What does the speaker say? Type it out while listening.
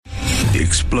The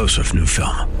explosive new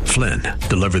film, Flynn,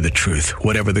 deliver the truth,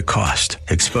 whatever the cost,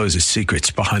 exposes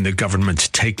secrets behind the government's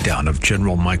takedown of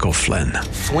General Michael Flynn.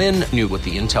 Flynn knew what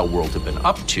the intel world had been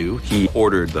up to. He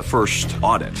ordered the first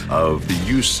audit of the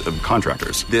use of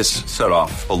contractors. This set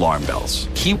off alarm bells.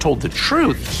 He told the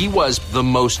truth. He was the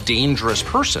most dangerous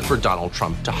person for Donald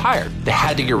Trump to hire. They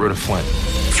had to get rid of Flynn.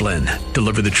 Flynn,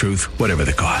 deliver the truth, whatever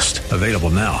the cost. Available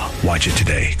now. Watch it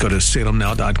today. Go to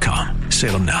salemnow.com.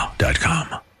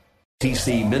 salemnow.com.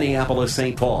 TC Minneapolis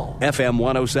St. Paul, FM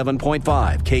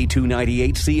 107.5,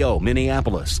 K298CO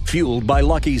Minneapolis, fueled by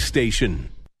Lucky's Station.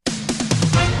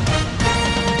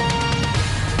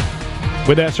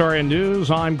 With SRN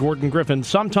News, I'm Gordon Griffin.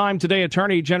 Sometime today,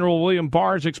 Attorney General William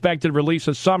Barr is expected to release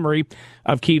a summary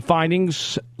of key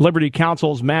findings. Liberty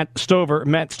Counsel's Matt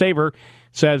Staver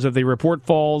says that the report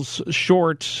falls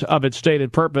short of its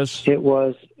stated purpose. It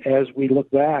was, as we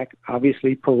look back,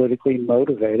 obviously politically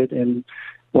motivated and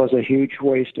was a huge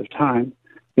waste of time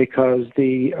because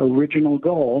the original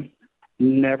goal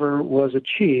never was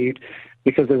achieved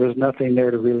because there was nothing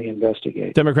there to really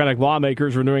investigate. Democratic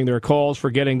lawmakers renewing their calls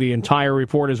for getting the entire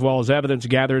report as well as evidence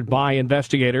gathered by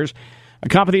investigators.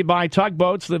 Accompanied by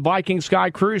tugboats, the Viking Sky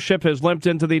cruise ship has limped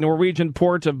into the Norwegian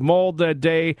port of Molde a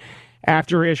day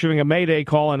after issuing a mayday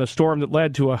call in a storm that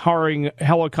led to a hurrying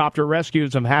helicopter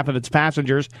rescues of half of its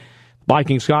passengers.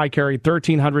 Viking Sky carried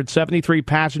 1,373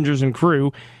 passengers and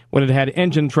crew when it had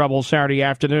engine trouble Saturday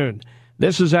afternoon.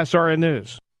 This is SRN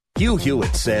News. Hugh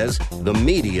Hewitt says the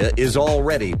media is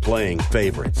already playing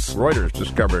favorites. Reuters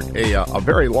discovered a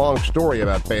very long story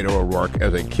about Beto O'Rourke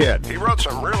as a kid. He wrote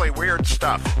some really weird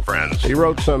stuff, friends. He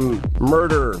wrote some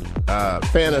murder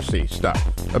fantasy stuff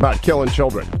about killing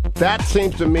children. That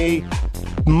seems to me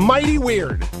mighty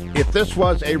weird. If this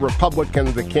was a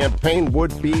Republican, the campaign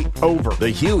would be over. The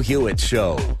Hugh Hewitt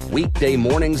Show, weekday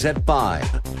mornings at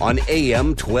 5 on AM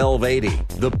 1280.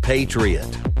 The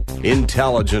Patriot.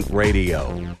 Intelligent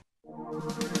radio.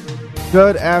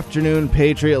 Good afternoon,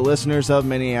 Patriot listeners of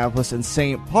Minneapolis and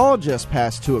St. Paul. Just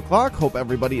past 2 o'clock. Hope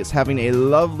everybody is having a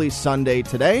lovely Sunday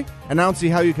today. And I don't see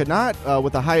how you could not.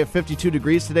 With a high of 52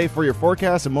 degrees today for your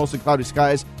forecast and mostly cloudy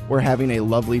skies, we're having a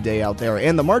lovely day out there.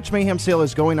 And the March Mayhem sale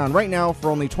is going on right now for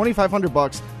only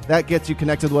 $2,500. That gets you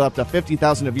connected with up to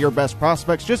 50,000 of your best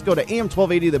prospects. Just go to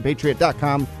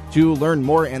am1280thepatriot.com to learn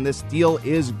more. And this deal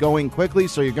is going quickly,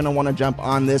 so you're going to want to jump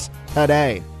on this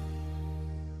today.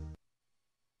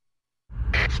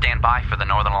 Stand by for the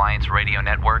Northern Alliance Radio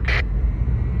Network.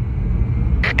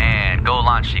 And go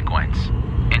launch sequence.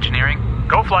 Engineering?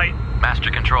 Go flight.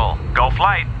 Master control? Go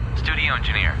flight. Studio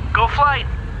engineer? Go flight.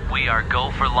 We are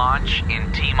go for launch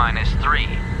in T-minus 3, 2,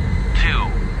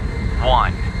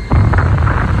 1.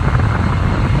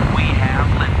 We have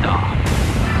liftoff.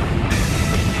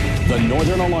 The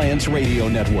Northern Alliance Radio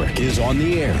Network is on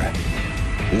the air.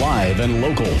 Live and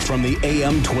local from the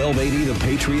AM 1280 The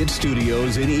Patriot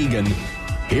Studios in Eagan.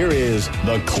 Here is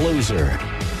the closer,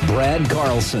 Brad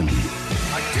Carlson.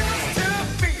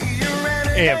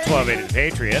 AM 1280 The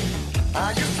Patriot.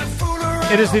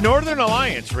 It is the Northern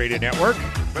Alliance Radio Network.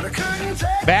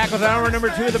 Back with hour number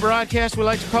 2 of the broadcast we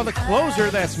like to call the closer.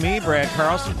 That's me, Brad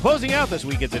Carlson, closing out this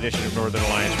weekend's edition of Northern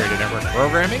Alliance Radio Network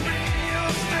programming.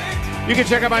 You can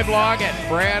check out my blog at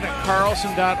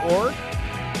bradcarlson.org.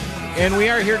 And we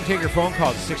are here to take your phone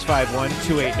calls at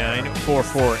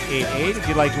 651-289-4488. If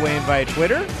you'd like to weigh in via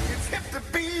Twitter,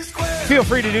 feel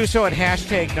free to do so at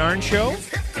hashtag Narn Show.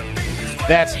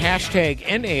 That's hashtag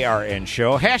NARN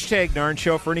Show. Hashtag Narn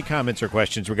Show for any comments or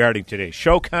questions regarding today's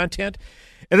show content.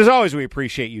 And as always, we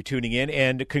appreciate you tuning in.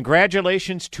 And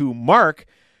congratulations to Mark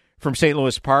from St.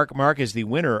 Louis Park. Mark is the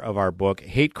winner of our book,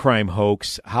 Hate Crime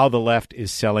Hoax, How the Left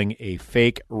is Selling a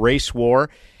Fake Race War.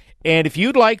 And if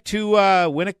you'd like to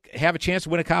have a chance to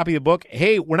win a copy of the book,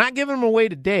 hey, we're not giving them away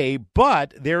today,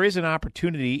 but there is an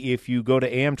opportunity if you go to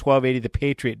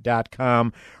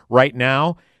am1280thepatriot.com right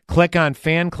now, click on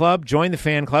Fan Club, join the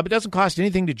Fan Club. It doesn't cost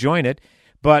anything to join it,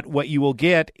 but what you will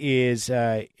get is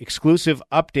exclusive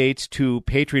updates to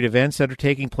Patriot events that are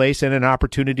taking place and an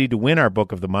opportunity to win our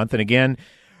Book of the Month. And again,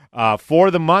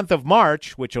 for the month of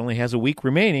March, which only has a week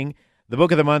remaining, the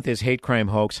book of the month is Hate Crime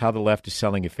Hoax, How the Left is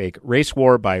Selling a Fake Race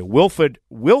War by Wilfred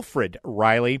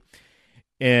Reilly.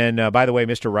 And by the way,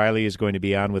 Mr. Reilly is going to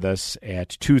be on with us at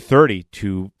 2:30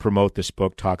 to promote this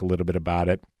book, talk a little bit about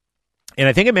it. And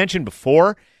I think I mentioned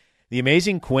before, the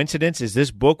amazing coincidence is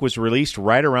this book was released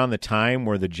right around the time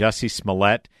where the Jussie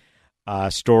Smollett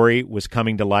story was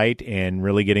coming to light and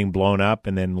really getting blown up.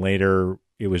 And then later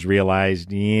it was realized,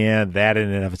 that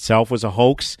in and of itself was a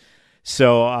hoax.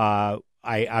 So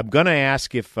I'm going to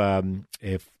ask if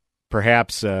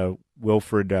perhaps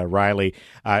Wilfred Reilly.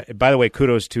 By the way,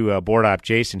 kudos to Board Op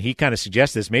Jason. He kind of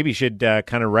suggests this. Maybe you should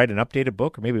kind of write an updated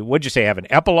book, or maybe, what'd you say, have an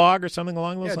epilogue or something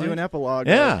along those lines? Yeah, do an epilogue.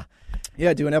 Yeah.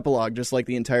 Yeah, do an epilogue, just like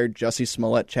the entire Jussie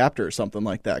Smollett chapter or something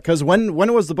like that. Because when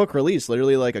was the book released?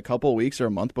 Literally like a couple of weeks or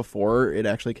a month before it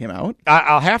actually came out?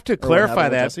 I'll have to clarify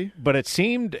that, Jussie? but it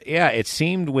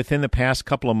seemed within the past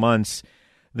couple of months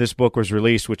this book was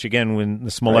released, which, again, when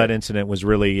the Smollett incident was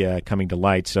really coming to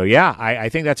light. So, yeah, I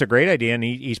think that's a great idea. And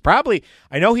he's probably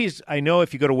 – I know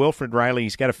if you go to Wilfred Reilly,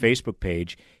 he's got a Facebook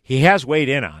page. He has weighed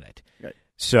in on it. Right.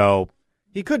 So –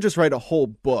 he could just write a whole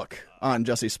book on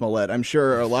Jussie Smollett. I'm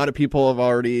sure a lot of people have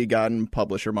already gotten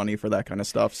publisher money for that kind of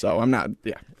stuff, so I'm not –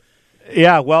 yeah.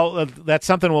 Yeah, well, that's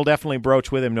something we'll definitely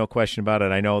broach with him, no question about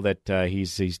it. I know that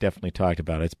he's definitely talked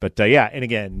about it. But, yeah, and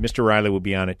again, Mr. Reilly will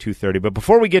be on at 2:30. But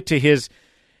before we get to his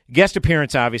guest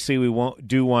appearance, obviously, we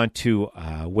do want to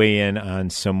weigh in on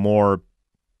some more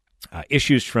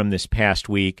issues from this past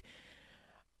week.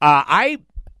 I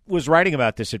was writing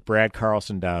about this at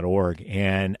bradcarlson.org,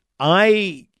 and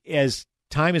as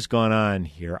time has gone on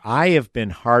here, I have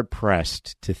been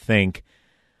hard-pressed to think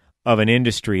of an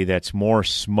industry that's more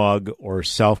smug or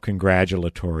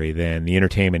self-congratulatory than the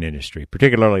entertainment industry,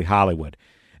 particularly Hollywood.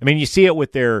 I mean, you see it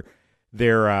with their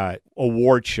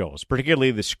award shows, particularly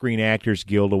the Screen Actors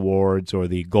Guild Awards or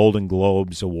the Golden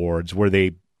Globes Awards, where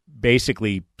they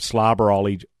basically slobber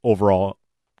over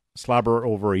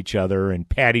each other and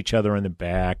pat each other on the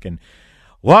back and,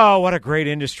 wow, what a great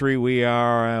industry we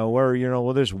are.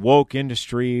 We're, this woke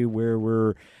industry where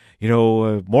we're,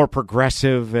 more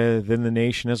progressive than the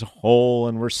nation as a whole,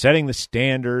 and we're setting the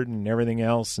standard and everything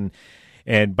else,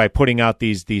 and by putting out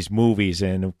these movies,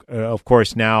 and of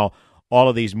course now all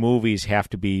of these movies have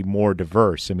to be more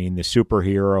diverse. I mean, the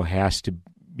superhero has to,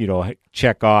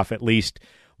 check off at least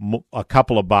a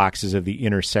couple of boxes of the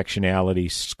intersectionality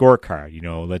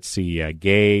scorecard. Let's see,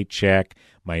 gay, check,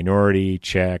 minority,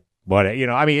 check. But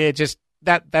it just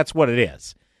that's what it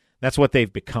is. That's what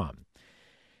they've become.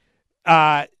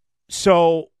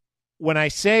 So when I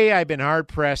say I've been hard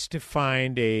pressed to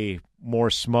find a more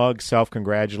smug,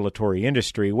 self-congratulatory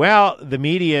industry, well, the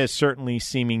media is certainly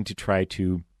seeming to try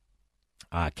to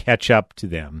catch up to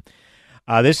them.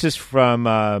 This is from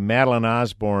Madeline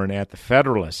Osborne at The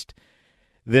Federalist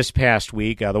this past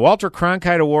week. The Walter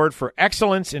Cronkite Award for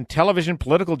Excellence in Television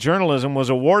Political Journalism was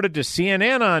awarded to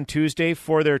CNN on Tuesday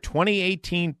for their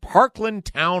 2018 Parkland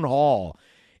Town Hall.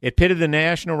 It pitted the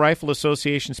National Rifle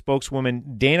Association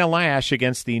spokeswoman Dana Lash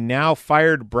against the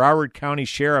now-fired Broward County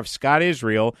Sheriff Scott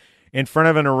Israel in front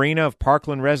of an arena of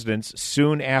Parkland residents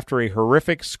soon after a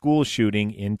horrific school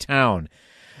shooting in town.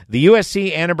 The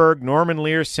USC Annenberg Norman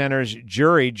Lear Center's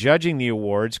jury judging the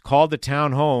awards called the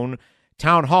town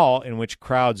hall, in which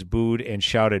crowds booed and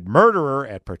shouted "murderer"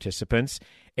 at participants,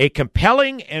 a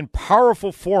compelling and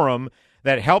powerful forum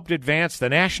that helped advance the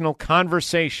national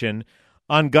conversation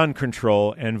on gun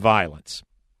control and violence.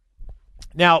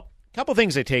 Now, a couple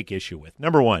things I take issue with.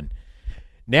 Number one,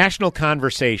 national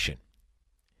conversation.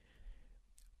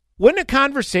 Wouldn't a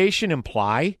conversation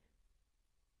imply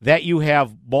that you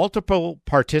have multiple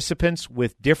participants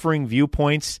with differing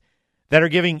viewpoints that are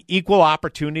giving equal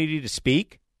opportunity to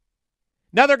speak?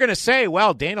 Now they're going to say,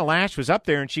 well, Dana Lash was up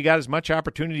there and she got as much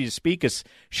opportunity to speak as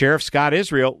Sheriff Scott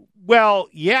Israel. Well,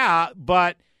 yeah,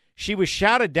 but she was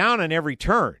shouted down on every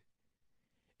turn.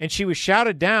 And she was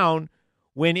shouted down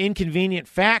when inconvenient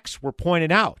facts were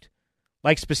pointed out,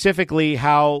 like specifically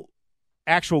how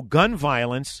actual gun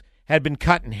violence had been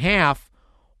cut in half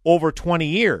over 20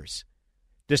 years,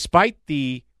 despite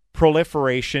the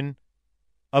proliferation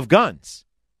of guns.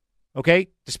 Okay?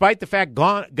 Despite the fact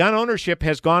gun ownership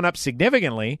has gone up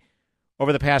significantly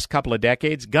over the past couple of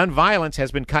decades, gun violence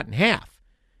has been cut in half.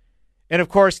 And, of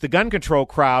course, the gun control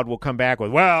crowd will come back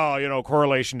with, well,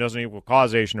 correlation doesn't equal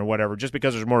causation or whatever. Just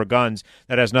because there's more guns,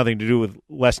 that has nothing to do with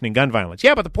lessening gun violence.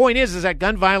 Yeah, but the point is that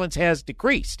gun violence has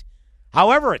decreased,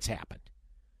 however it's happened.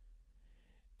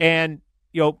 And,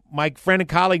 my friend and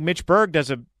colleague Mitch Berg does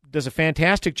a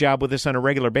fantastic job with this on a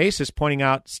regular basis, pointing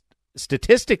out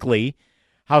statistically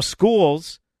how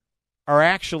schools are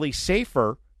actually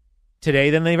safer today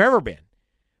than they've ever been.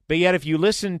 But yet, if you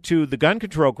listen to the gun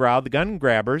control crowd, the gun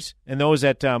grabbers, and those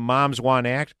that moms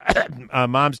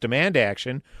demand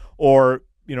action, or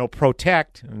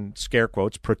protect, and scare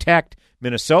quotes, protect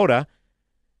Minnesota,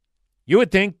 you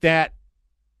would think that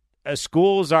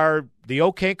schools are the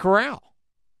okay corral.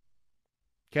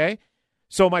 Okay,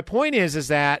 so my point is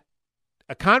that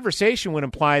a conversation would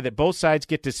imply that both sides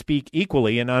get to speak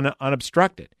equally and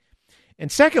unobstructed.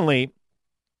 And secondly,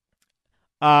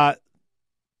 what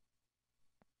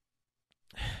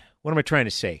am I trying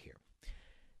to say here?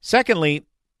 Secondly,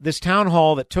 this town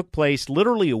hall that took place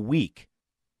literally a week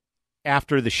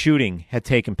after the shooting had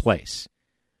taken place.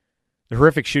 The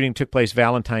horrific shooting took place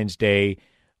Valentine's Day,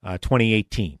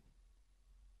 2018.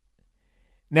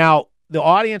 Now, the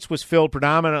audience was filled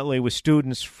predominantly with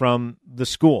students from the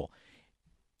school.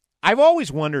 I've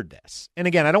always wondered this. And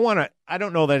again, I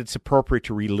don't know that it's appropriate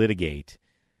to relitigate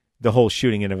the whole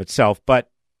shooting in of itself, but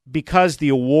because the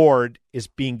award is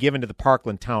being given to the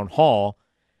Parkland Town Hall,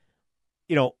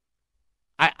 you know,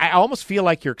 I almost feel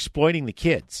like you're exploiting the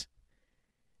kids.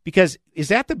 Because is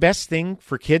that the best thing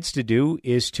for kids to do,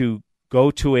 is to go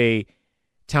to a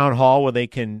town hall where they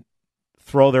can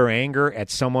throw their anger at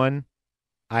someone,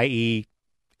 i.e.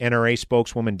 NRA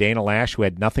spokeswoman Dana Lash, who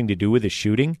had nothing to do with the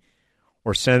shooting,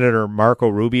 or Senator Marco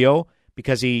Rubio,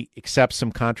 because he accepts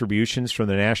some contributions from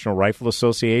the National Rifle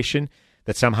Association,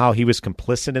 that somehow he was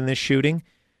complicit in this shooting?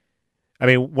 I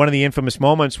mean, one of the infamous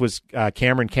moments was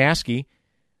Cameron Kasky,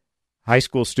 high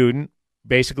school student,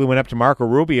 basically went up to Marco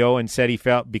Rubio and said he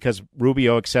felt, because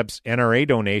Rubio accepts NRA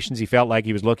donations, he felt like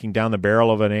he was looking down the barrel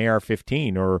of an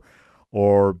AR-15,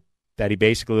 or that he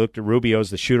basically looked at Rubio as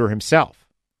the shooter himself.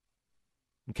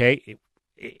 Okay,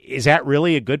 is that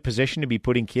really a good position to be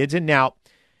putting kids in? Now,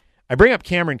 I bring up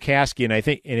Cameron Kasky, and I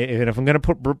think, and if I'm going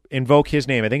to invoke his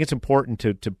name, I think it's important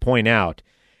to point out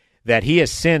that he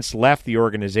has since left the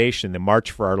organization, the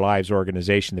March for Our Lives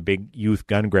organization, the big youth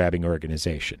gun grabbing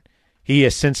organization. He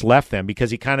has since left them because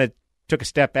he kind of took a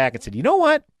step back and said, you know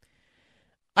what?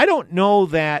 I don't know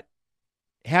that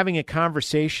having a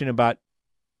conversation about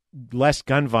less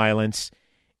gun violence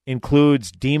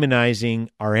includes demonizing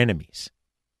our enemies.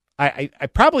 I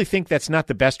probably think that's not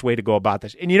the best way to go about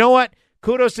this. And you know what?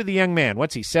 Kudos to the young man.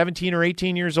 What's he, 17 or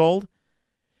 18 years old?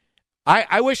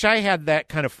 I wish I had that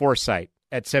kind of foresight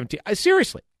at 17.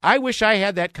 Seriously, I wish I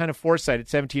had that kind of foresight at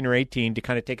 17 or 18 to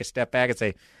kind of take a step back and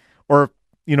say, or,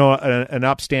 you know, an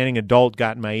upstanding adult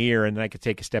got in my ear and I could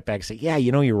take a step back and say, yeah,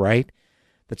 you know, you're right.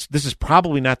 This is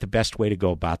probably not the best way to go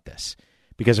about this.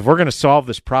 Because if we're going to solve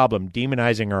this problem,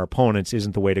 demonizing our opponents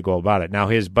isn't the way to go about it. Now,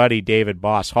 his buddy, David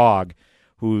Boss Hogg,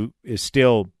 who is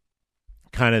still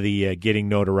kind of the getting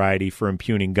notoriety for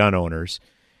impugning gun owners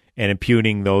and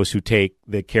impugning those who take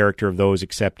the character of those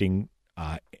accepting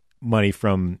money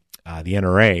from the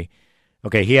NRA.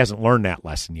 Okay, he hasn't learned that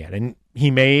lesson yet, and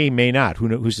he may not.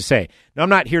 Who's to say? Now, I'm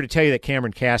not here to tell you that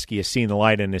Cameron Kasky has seen the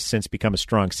light and has since become a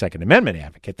strong Second Amendment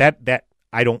advocate. That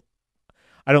I don't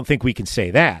think we can say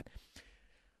that.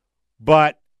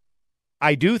 But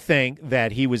I do think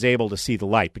that he was able to see the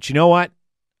light. But you know what?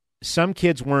 Some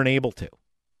kids weren't able to.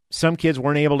 Some kids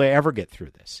weren't able to ever get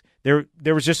through this. There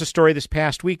was just a story this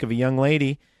past week of a young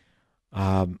lady,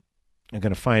 I'm going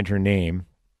to find her name,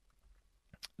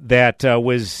 that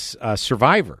was a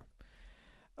survivor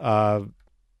of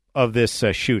this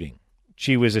shooting.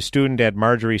 She was a student at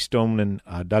Marjorie Stoneman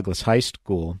Douglas High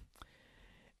School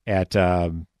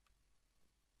and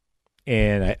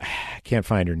I can't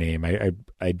find her name.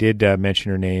 I did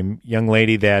mention her name. Young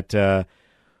lady that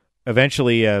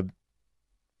eventually, I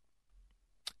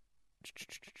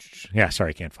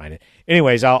can't find it.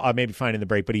 Anyways, I'll maybe find it in the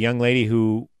break. But a young lady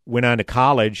who went on to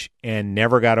college and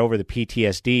never got over the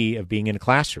PTSD of being in a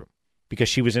classroom, because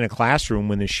she was in a classroom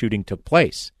when the shooting took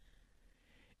place,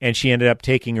 and she ended up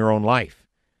taking her own life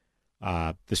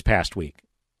this past week.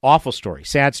 Awful story,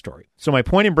 sad story. So my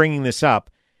point in bringing this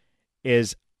up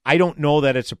is I don't know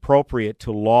that it's appropriate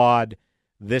to laud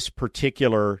this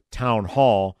particular town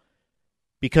hall,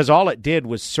 because all it did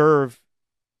was serve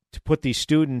to put these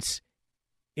students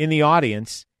in the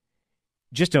audience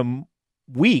just a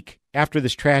week after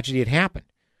this tragedy had happened.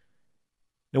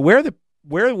 Now, where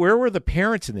were the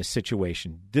parents in this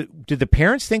situation? Did the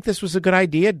parents think this was a good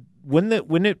idea? Wouldn't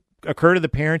it occur to the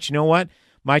parents, you know what?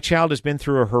 My child has been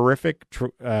through a horrific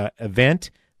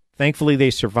event. Thankfully,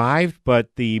 they survived, but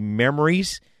the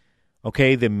memories,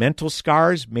 okay, the mental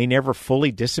scars may never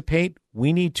fully dissipate.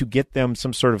 We need to get them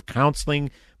some sort of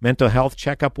counseling, mental health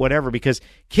checkup, whatever, because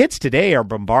kids today are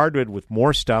bombarded with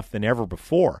more stuff than ever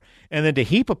before. And then to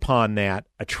heap upon that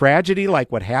a tragedy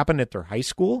like what happened at their high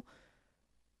school,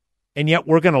 and yet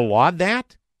we're going to laud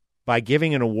that by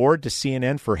giving an award to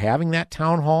CNN for having that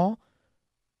town hall.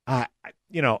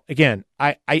 Again,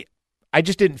 I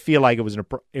just didn't feel like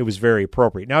it was very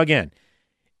appropriate. Now, again,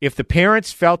 if the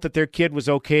parents felt that their kid was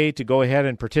okay to go ahead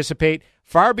and participate,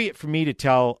 far be it for me to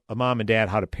tell a mom and dad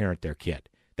how to parent their kid.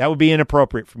 That would be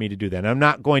inappropriate for me to do that. And I'm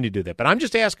not going to do that. But I'm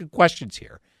just asking questions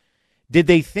here. Did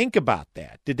they think about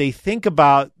that? Did they think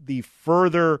about the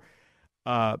further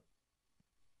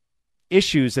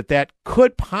issues that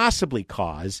could possibly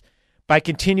cause by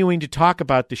continuing to talk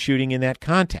about the shooting in that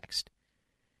context?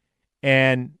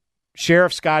 And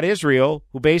Sheriff Scott Israel,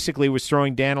 who basically was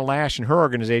throwing Dana Lash and her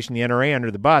organization, the NRA,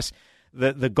 under the bus,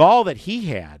 the gall that he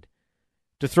had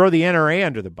to throw the NRA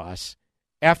under the bus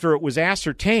after it was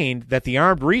ascertained that the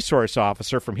armed resource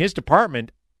officer from his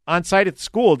department on site at the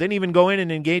school didn't even go in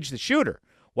and engage the shooter.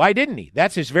 Why didn't he?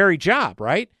 That's his very job,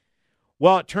 right?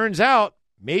 Well, it turns out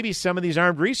maybe some of these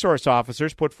armed resource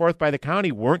officers put forth by the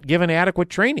county weren't given adequate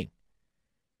training.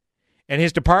 And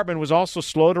his department was also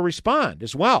slow to respond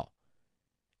as well.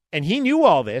 And he knew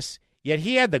all this, yet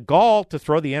he had the gall to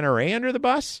throw the NRA under the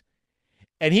bus.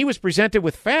 And he was presented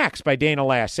with facts by Dana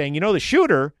Lash saying, the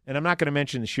shooter, and I'm not going to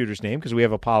mention the shooter's name because we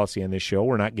have a policy on this show.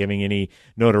 We're not giving any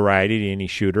notoriety to any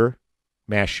shooter,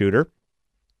 mass shooter.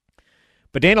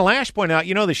 But Dana Lash pointed out,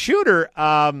 the shooter,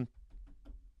 there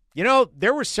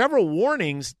were several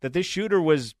warnings that this shooter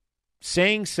was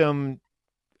saying some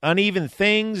uneven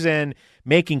things and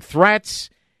making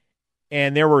threats.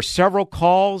 And there were several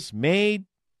calls made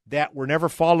that were never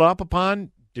followed up upon.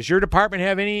 Does your department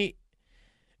have any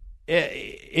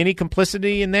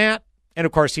complicity in that? And,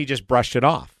 of course, he just brushed it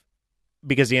off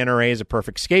because the NRA is a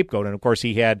perfect scapegoat. And, of course,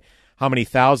 he had how many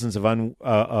thousands of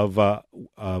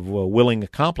willing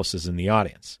accomplices in the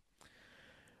audience.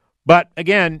 But,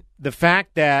 again, the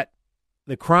fact that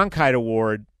the Cronkite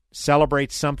Award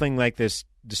celebrates something like this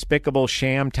despicable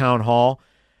sham town hall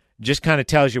just kind of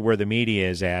tells you where the media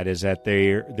is at, is that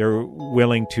they're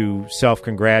willing to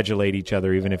self-congratulate each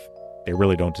other even if they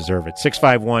really don't deserve it.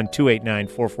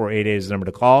 651-289-4488 is the number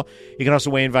to call. You can also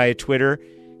weigh in via Twitter,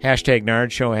 hashtag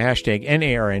Nard Show, hashtag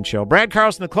NARN Show. Brad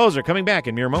Carlson, the closer, coming back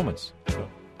in mere moments.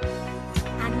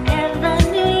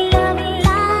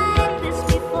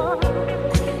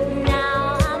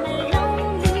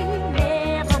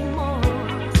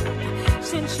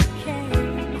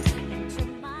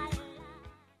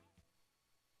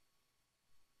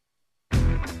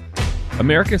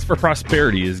 Americans for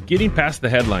Prosperity is getting past the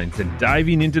headlines and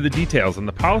diving into the details on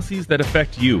the policies that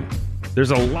affect you. There's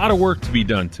a lot of work to be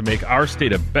done to make our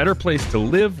state a better place to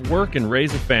live, work, and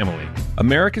raise a family.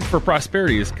 Americans for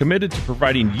Prosperity is committed to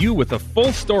providing you with a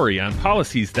full story on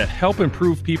policies that help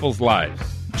improve people's lives.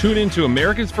 Tune in to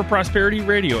Americans for Prosperity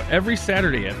Radio every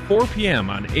Saturday at 4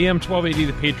 p.m. on AM 1280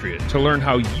 The Patriot to learn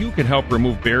how you can help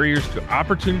remove barriers to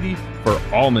opportunity for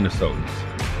all Minnesotans.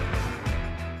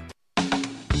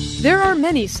 There are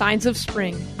many signs of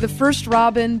spring. The first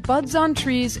robin, buds on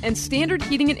trees, and Standard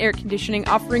Heating and Air Conditioning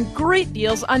offering great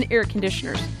deals on air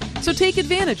conditioners. So take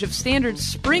advantage of Standard's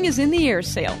Spring is in the Air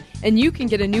sale, and you can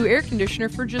get a new air conditioner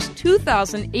for just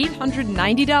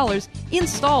 $2,890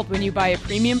 installed when you buy a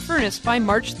premium furnace by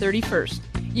March 31st.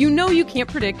 You know you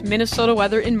can't predict Minnesota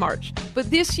weather in March,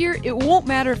 but this year it won't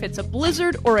matter if it's a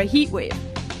blizzard or a heat wave.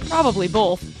 Probably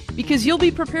both. Because you'll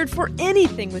be prepared for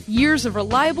anything with years of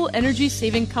reliable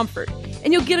energy-saving comfort.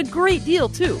 And you'll get a great deal,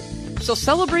 too. So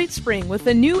celebrate spring with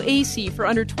a new AC for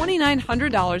under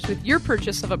 $2,900 with your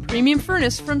purchase of a premium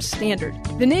furnace from Standard,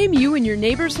 the name you and your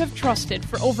neighbors have trusted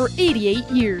for over 88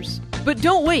 years. But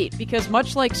don't wait, because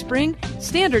much like spring,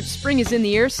 Standard's Spring is in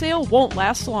the Air sale won't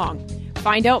last long.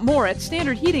 Find out more at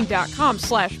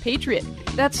standardheating.com/patriot.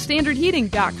 That's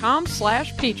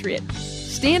standardheating.com/patriot.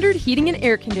 Standard Heating and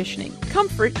Air Conditioning.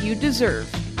 Comfort you deserve.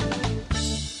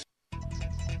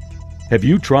 Have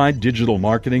you tried digital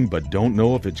marketing but don't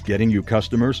know if it's getting you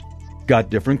customers?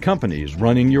 Got different companies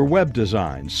running your web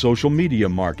design, social media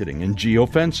marketing, and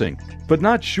geofencing, but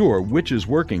not sure which is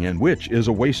working and which is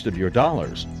a waste of your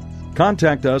dollars?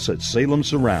 Contact us at Salem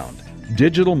Surround,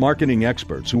 digital marketing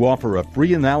experts who offer a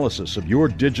free analysis of your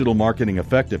digital marketing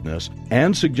effectiveness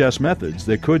and suggest methods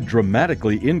that could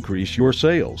dramatically increase your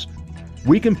sales.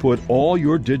 We can put all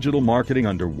your digital marketing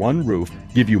under one roof,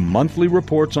 give you monthly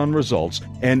reports on results,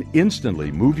 and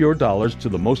instantly move your dollars to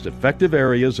the most effective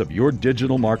areas of your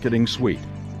digital marketing suite.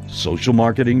 Social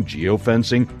marketing,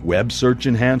 geofencing, web search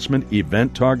enhancement,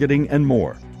 event targeting, and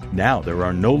more. Now there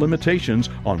are no limitations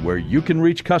on where you can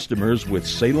reach customers with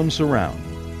Salem Surround.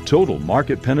 Total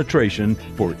market penetration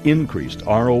for increased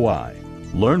ROI.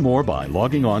 Learn more by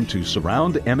logging on to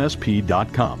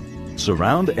surroundmsp.com.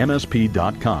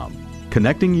 Surroundmsp.com.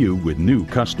 Connecting you with new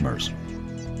customers.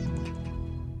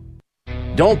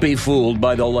 Don't be fooled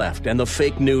by the left and the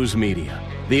fake news media.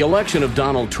 The election of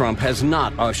Donald Trump has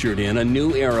not ushered in a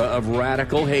new era of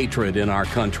radical hatred in our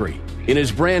country. In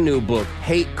his brand new book,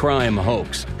 Hate Crime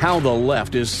Hoax, How the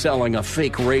Left is Selling a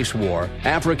Fake Race War,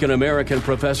 African-American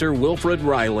professor Wilfred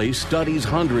Reilly studies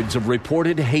hundreds of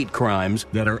reported hate crimes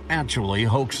that are actually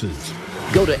hoaxes.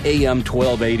 Go to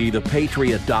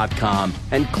am1280thepatriot.com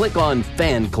and click on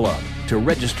Fan Club to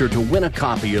register to win a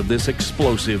copy of this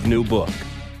explosive new book.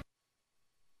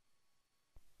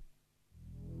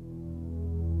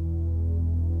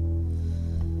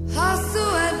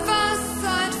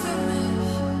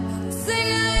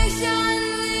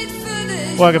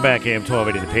 Welcome back, AM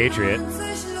 1280 The Patriot.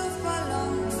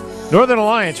 Northern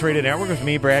Alliance Radio Network with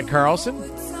me, Brad Carlson.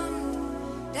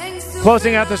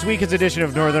 Closing out this week's edition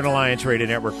of Northern Alliance Radio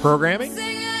Network programming. You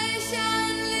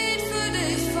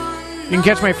can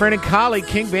catch my friend and colleague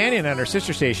King Banyan on our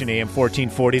sister station, AM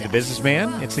 1440, The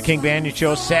Businessman. It's the King Banyan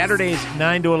Show, Saturdays,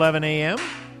 9 to 11 a.m.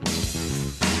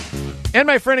 And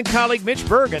my friend and colleague Mitch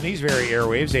Berg on these very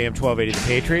airwaves, AM 1280 The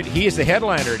Patriot. He is the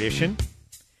headliner edition.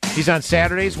 He's on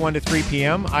Saturdays, 1 to 3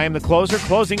 p.m. I am the closer,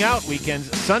 closing out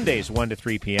weekends, Sundays, 1 to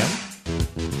 3 p.m.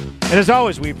 And as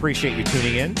always, we appreciate you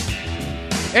tuning in.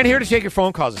 And here to take your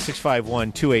phone calls at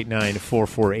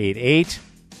 651-289-4488.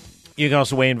 You can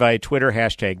also weigh in via Twitter,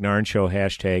 hashtag Narn Show,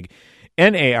 hashtag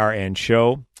NARN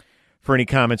Show, for any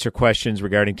comments or questions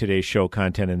regarding today's show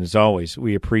content. And as always,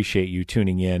 we appreciate you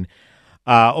tuning in.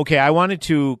 Okay, I wanted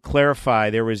to clarify.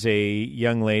 There was a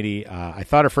young lady, I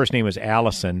thought her first name was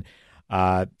Allison.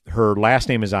 Her last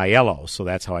name is Aiello, so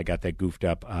that's how I got that goofed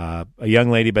up. A young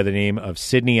lady by the name of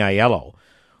Sydney Aiello,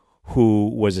 who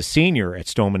was a senior at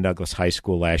Stoneman Douglas High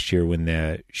School last year when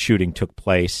the shooting took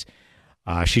place.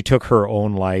 She took her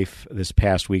own life this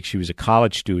past week. She was a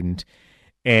college student.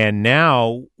 And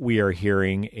now we are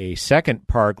hearing a second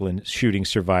Parkland shooting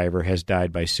survivor has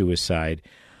died by suicide.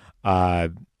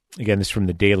 Again, this is from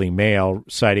the Daily Mail,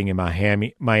 citing a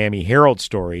Miami Herald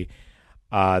story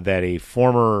that a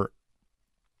former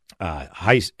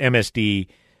MSD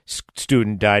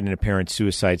student died in apparent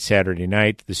suicide Saturday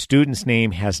night. The student's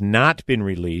name has not been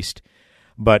released,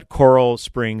 but Coral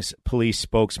Springs police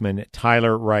spokesman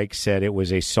Tyler Reich said it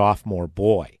was a sophomore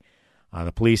boy.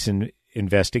 The police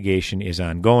investigation is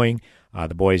ongoing.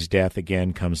 The boy's death,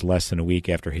 again, comes less than a week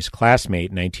after his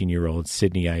classmate, 19-year-old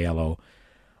Sydney Aiello,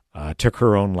 took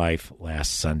her own life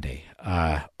last Sunday.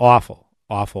 Awful.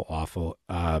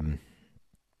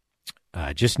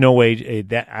 Just no way.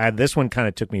 This one kind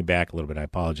of took me back a little bit. I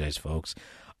apologize, folks.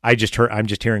 I'm just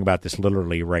hearing about this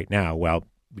literally right now. Well,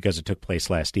 because it took place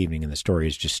last evening, and the story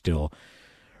is just still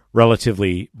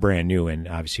relatively brand new and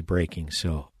obviously breaking.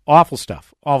 So awful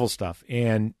stuff.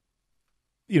 And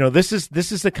this is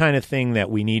the kind of thing that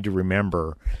we need to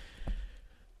remember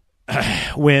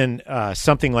when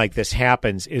something like this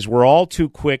happens. Is we're all too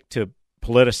quick to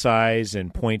politicize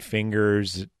and point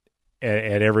fingers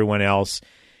at everyone else.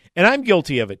 And I'm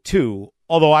guilty of it too,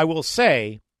 although I will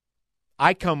say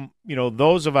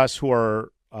those of us who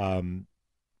are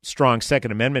strong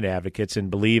Second Amendment advocates and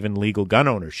believe in legal gun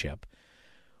ownership,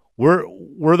 we're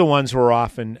the ones who are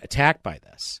often attacked by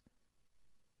this.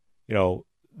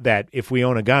 That if we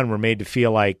own a gun, we're made to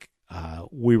feel like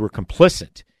we were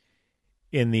complicit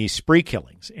in these spree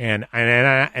killings. And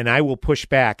I will push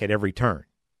back at every turn,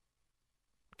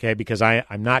 okay, because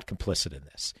I'm not complicit in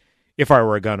this. If I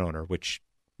were a gun owner, which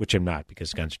I'm not,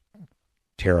 because guns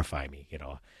terrify me.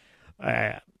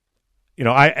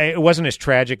 It wasn't as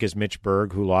tragic as Mitch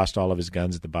Berg, who lost all of his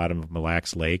guns at the bottom of Mille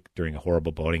Lacs Lake during a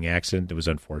horrible boating accident. It was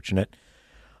unfortunate.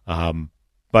 But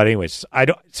anyways, I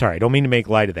don't mean to make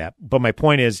light of that. But my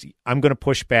point is, I'm going to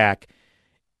push back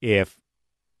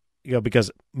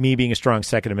because me being a strong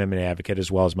Second Amendment advocate,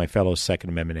 as well as my fellow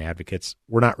Second Amendment advocates,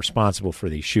 we're not responsible for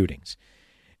these shootings.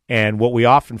 And what we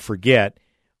often forget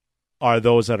are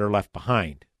those that are left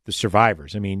behind, the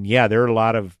survivors. I mean, yeah, there are a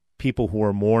lot of people who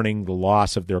are mourning the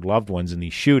loss of their loved ones in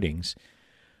these shootings,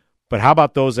 but how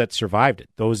about those that survived it,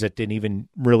 those that didn't even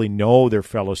really know their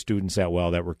fellow students that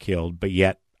well that were killed, but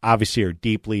yet obviously are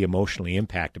deeply emotionally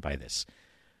impacted by this?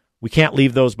 We can't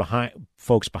leave those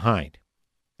folks behind.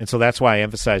 And so that's why I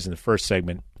emphasized in the first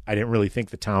segment, I didn't really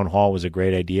think the town hall was a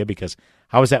great idea, because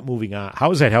how is that moving on? How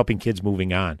is that helping kids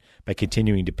moving on by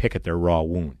continuing to pick at their raw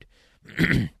wound?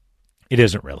 It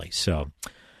isn't really. So,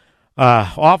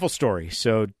 awful story.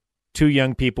 So, 2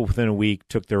 young people within a week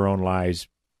took their own lives,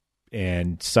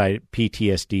 and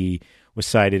PTSD was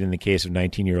cited in the case of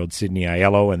 19-year-old Sydney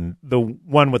Aiello, and the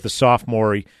one with the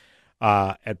sophomore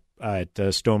at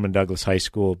Stoneman Douglas High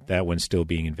School, that one's still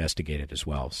being investigated as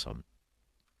well. So,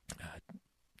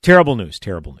 terrible news.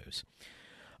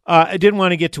 I did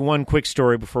want to get to one quick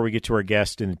story before we get to our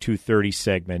guest in the 2:30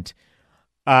 segment.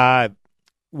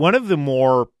 One of the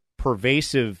more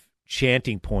pervasive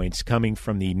chanting points coming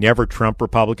from the Never Trump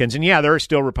Republicans, and yeah, there are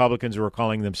still Republicans who are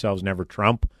calling themselves Never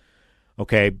Trump.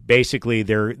 Okay, basically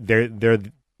they're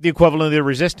the equivalent of the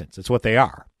resistance. That's what they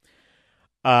are.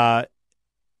 But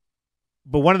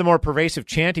one of the more pervasive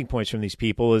chanting points from these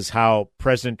people is how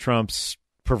President Trump's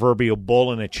proverbial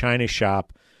bull in a china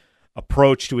shop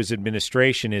approach to his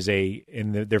administration is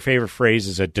their favorite phrase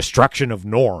is a destruction of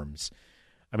norms.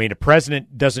 I mean, a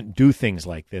president doesn't do things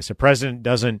like this. A president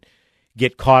doesn't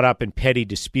get caught up in petty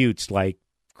disputes like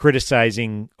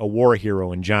criticizing a war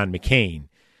hero in John McCain.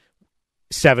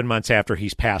 7 months after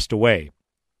he's passed away,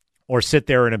 or sit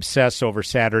there and obsess over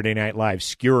Saturday Night Live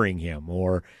skewering him,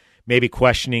 or maybe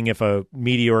questioning if a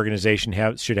media organization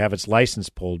should have its license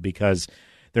pulled because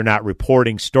they're not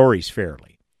reporting stories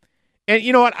fairly. And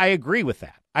you know what? I agree with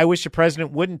that. I wish the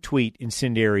president wouldn't tweet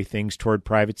incendiary things toward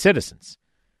private citizens.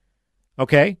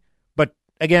 Okay? But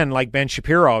again, like Ben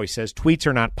Shapiro always says, tweets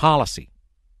are not policy.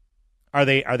 Are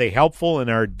they helpful in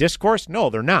our discourse? No,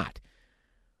 they're not.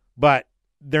 But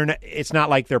they're not, it's not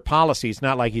like they're policy. It's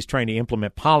not like he's trying to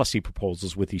implement policy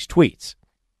proposals with these tweets.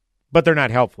 But they're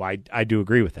not helpful. I do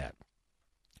agree with that.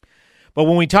 But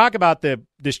when we talk about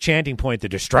this chanting point, the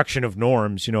destruction of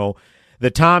norms,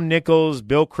 the Tom Nichols,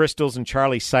 Bill Kristols, and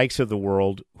Charlie Sykes of the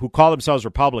world, who call themselves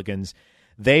Republicans,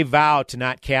 they vow to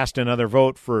not cast another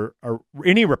vote for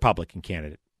any Republican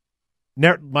candidate,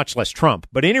 much less Trump,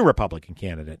 but any Republican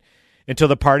candidate, until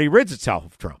the party rids itself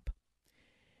of Trump.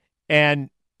 And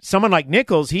someone like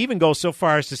Nichols, he even goes so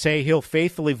far as to say he'll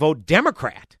faithfully vote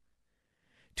Democrat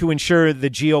to ensure the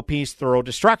GOP's thorough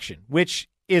destruction, which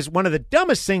is one of the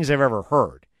dumbest things I've ever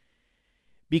heard.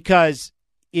 Because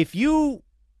if you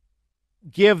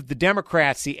give the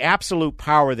Democrats the absolute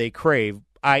power they crave,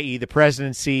 i.e. the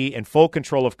presidency and full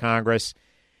control of Congress,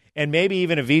 and maybe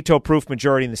even a veto-proof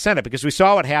majority in the Senate, because we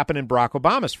saw what happened in Barack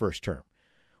Obama's first term.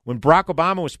 When Barack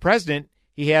Obama was president,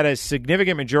 he had a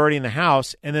significant majority in the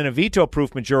House and then a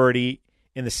veto-proof majority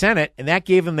in the Senate, and that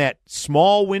gave him that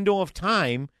small window of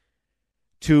time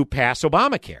to pass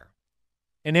Obamacare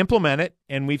and implement it,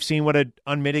 and we've seen what an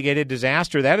unmitigated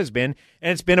disaster that has been,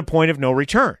 and it's been a point of no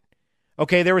return.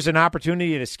 Okay, there was an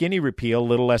opportunity at a skinny repeal a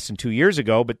little less than 2 years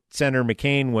ago, but Senator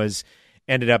McCain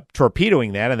ended up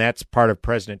torpedoing that, and that's part of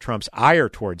President Trump's ire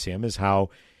towards him, is how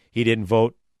he didn't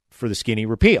vote for the skinny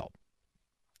repeal,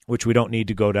 which we don't need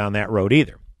to go down that road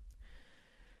either.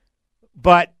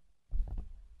 But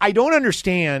I don't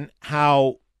understand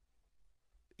how.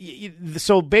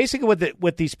 So basically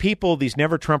what these people, these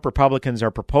never-Trump Republicans, are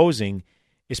proposing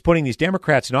is putting these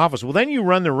Democrats in office. Well, then you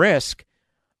run the risk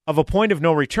of a point of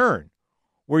no return,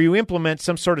 where you implement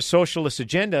some sort of socialist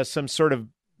agenda, some sort of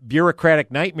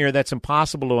bureaucratic nightmare that's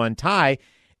impossible to untie,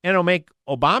 and it'll make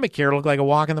Obamacare look like a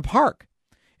walk in the park.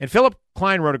 And Philip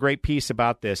Klein wrote a great piece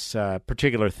about this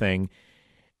particular thing,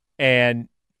 and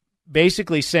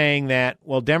basically saying that,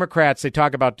 well, Democrats, they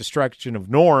talk about destruction of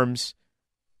norms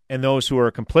and those who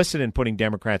are complicit in putting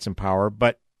Democrats in power,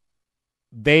 but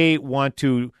they want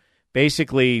to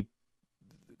basically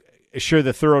assure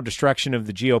the thorough destruction of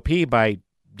the GOP by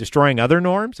destroying other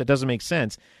norms. That doesn't make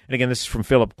sense. And again, this is from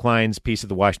Philip Klein's piece of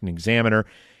the Washington Examiner.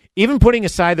 Even putting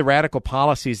aside the radical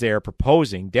policies they are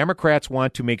proposing, Democrats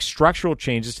want to make structural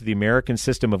changes to the American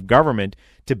system of government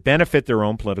to benefit their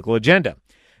own political agenda.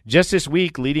 Just this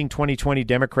week, leading 2020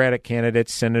 Democratic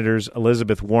candidates, Senators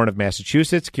Elizabeth Warren of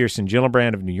Massachusetts, Kirsten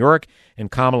Gillibrand of New York,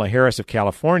 and Kamala Harris of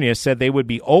California said they would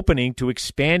be opening to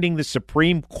expanding the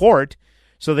Supreme Court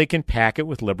so they can pack it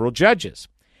with liberal judges.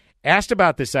 Asked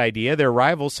about this idea, their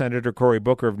rival, Senator Cory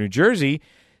Booker of New Jersey,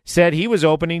 said he was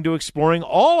opening to exploring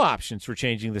all options for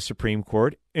changing the Supreme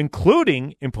Court,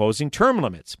 including imposing term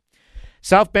limits.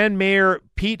 South Bend Mayor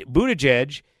Pete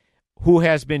Buttigieg, who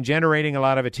has been generating a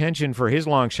lot of attention for his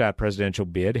long-shot presidential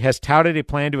bid, has touted a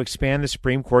plan to expand the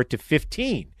Supreme Court to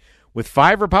 15, with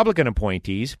 5 Republican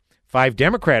appointees, 5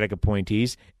 Democratic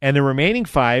appointees, and the remaining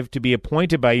 5 to be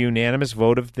appointed by unanimous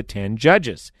vote of the 10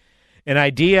 judges. An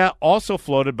idea also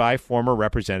floated by former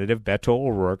Representative Beto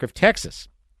O'Rourke of Texas.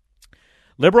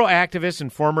 Liberal activist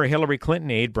and former Hillary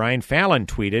Clinton aide Brian Fallon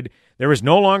tweeted, "There is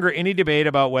no longer any debate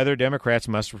about whether Democrats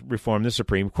must reform the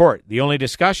Supreme Court. The only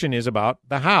discussion is about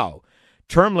the how.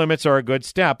 Term limits are a good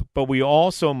step, but we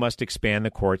also must expand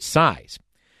the court's size."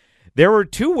 There were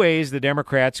 2 ways the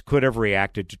Democrats could have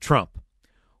reacted to Trump.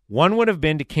 One would have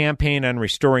been to campaign on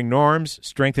restoring norms,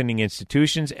 strengthening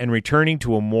institutions, and returning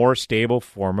to a more stable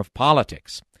form of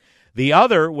politics. The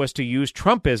other was to use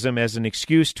Trumpism as an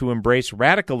excuse to embrace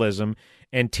radicalism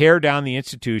and tear down the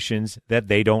institutions that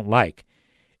they don't like.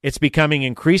 It's becoming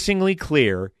increasingly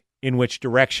clear in which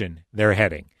direction they're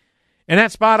heading. And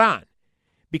that's spot on,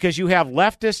 because you have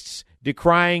leftists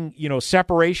decrying,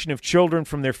 separation of children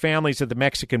from their families at the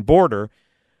Mexican border,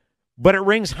 but it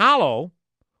rings hollow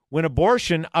when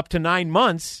abortion up to 9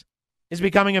 months is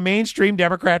becoming a mainstream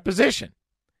Democrat position.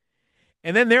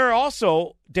 And then there are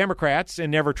also Democrats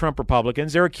and never-Trump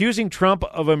Republicans. They're accusing Trump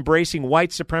of embracing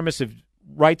white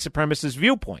supremacist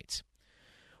viewpoints.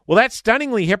 Well, that's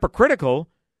stunningly hypocritical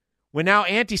when now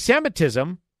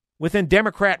anti-Semitism within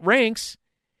Democrat ranks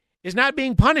is not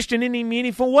being punished in any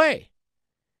meaningful way.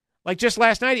 Like just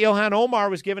last night, Ilhan Omar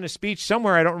was giving a speech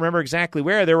somewhere, I don't remember exactly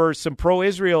where. There were some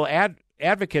pro-Israel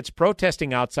advocates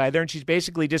protesting outside there, and she's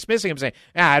basically dismissing them, saying,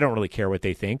 I don't really care what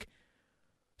they think.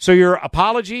 So your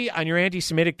apology on your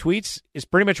anti-Semitic tweets is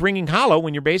pretty much ringing hollow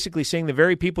when you're basically saying the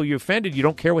very people you offended, you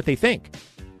don't care what they think.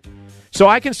 So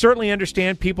I can certainly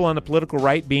understand people on the political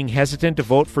right being hesitant to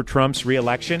vote for Trump's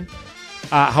reelection.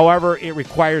 However, it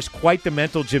requires quite the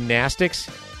mental gymnastics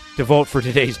to vote for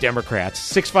today's Democrats.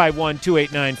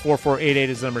 651-289-4488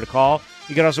 is the number to call.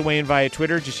 You can also weigh in via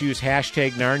Twitter. Just use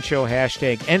hashtag Narn Show,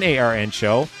 hashtag NARN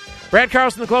Show. Brad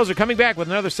Carlson, the closer, coming back with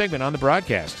another segment on the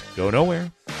broadcast. Go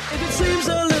nowhere. If it seems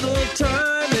a little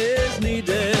time is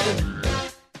needed.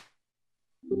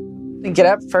 Get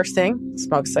up first thing,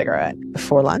 smoke a cigarette.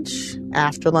 Before lunch,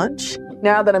 after lunch.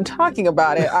 Now that I'm talking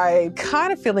about it, I'm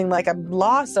kind of feeling like I've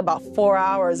lost about 4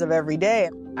 hours of every day.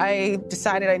 I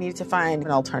decided I needed to find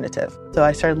an alternative. So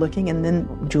I started looking, and then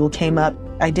Juul came up.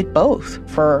 I did both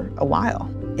for a while.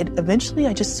 Eventually,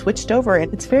 I just switched over,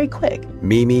 and it's very quick.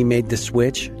 Mimi made the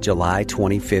switch July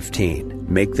 2015.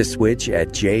 Make the switch at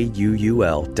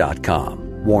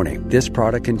JUUL.com. Warning, this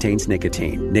product contains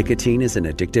nicotine. Nicotine is an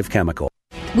addictive chemical.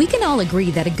 We can all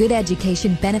agree that a good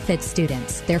education benefits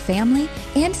students, their family,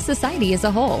 and society as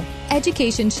a whole.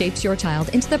 Education shapes your child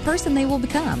into the person they will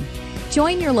become.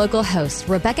 Join your local hosts,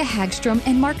 Rebecca Hagstrom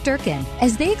and Mark Durkin,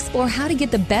 as they explore how to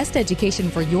get the best education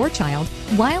for your child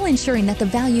while ensuring that the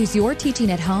values you're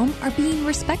teaching at home are being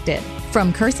respected.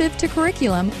 From cursive to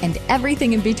curriculum and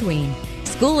everything in between,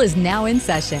 school is now in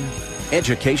session.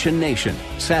 Education Nation,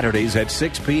 Saturdays at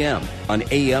 6 p.m. on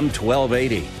AM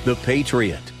 1280, The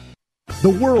Patriot. The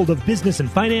world of business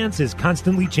and finance is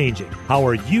constantly changing. How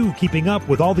are you keeping up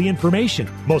with all the information?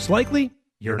 Most likely,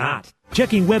 you're not.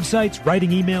 Checking websites,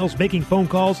 writing emails, making phone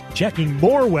calls, checking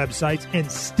more websites,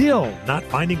 and still not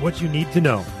finding what you need to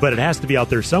know. But it has to be out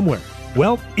there somewhere.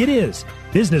 Well, it is.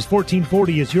 Business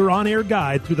 1440 is your on-air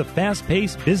guide through the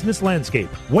fast-paced business landscape.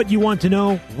 What you want to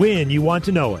know, when you want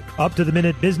to know it.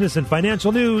 Up-to-the-minute business and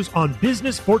financial news on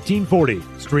Business 1440.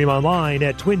 Stream online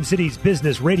at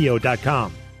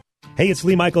TwinCitiesBusinessRadio.com. Hey, it's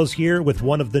Lee Michaels here with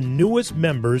one of the newest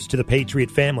members to the Patriot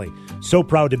family. So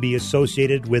proud to be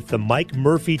associated with the Mike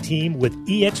Murphy team with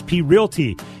eXp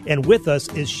Realty. And with us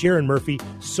is Sharon Murphy.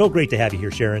 So great to have you here,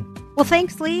 Sharon. Well,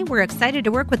 thanks, Lee. We're excited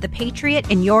to work with the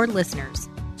Patriot and your listeners.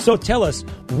 So tell us,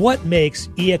 what makes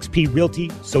eXp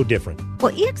Realty so different?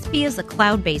 Well, eXp is a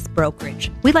cloud-based brokerage.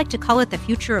 We like to call it the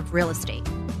future of real estate.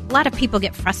 A lot of people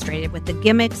get frustrated with the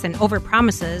gimmicks and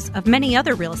overpromises of many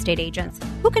other real estate agents.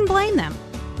 Who can blame them?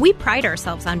 We pride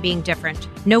ourselves on being different.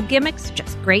 No gimmicks,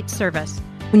 just great service.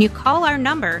 When you call our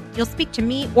number, you'll speak to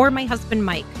me or my husband,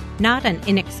 Mike, not an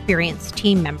inexperienced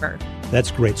team member. That's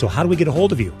great. So how do we get a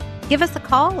hold of you? Give us a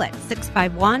call at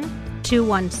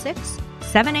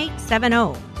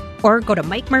 651-216-7870 or go to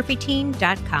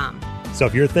MikeMurphyTeam.com. So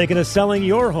if you're thinking of selling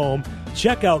your home,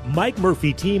 check out Mike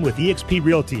Murphy Team with eXp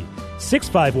Realty,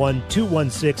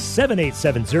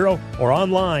 651-216-7870 or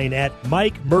online at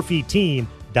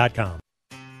MikeMurphyTeam.com.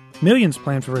 Millions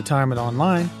plan for retirement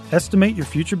online. Estimate your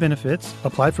future benefits,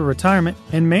 apply for retirement,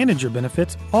 and manage your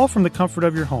benefits all from the comfort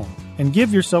of your home. And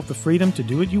give yourself the freedom to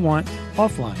do what you want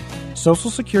offline. Social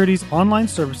Security's online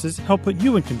services help put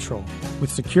you in control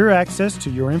with secure access to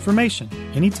your information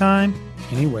anytime,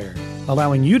 anywhere,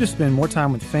 allowing you to spend more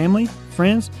time with family,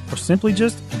 friends, or simply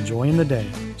just enjoying the day.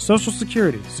 Social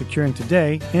Security, securing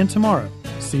today and tomorrow.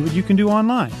 See what you can do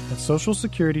online at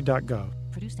socialsecurity.gov.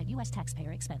 Produced at U.S.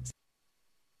 taxpayer expense.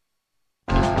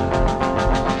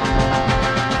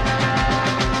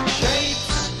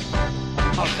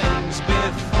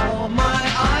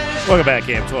 Welcome back,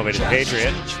 AM 1280 The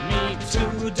Patriot.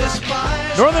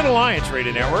 Northern Alliance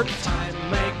Radio Network.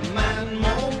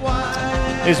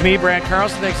 It's me, Brad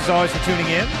Carlson. Thanks as always for tuning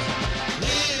in.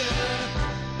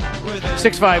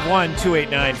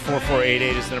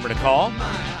 651-289-4488 is the number to call.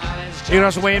 You can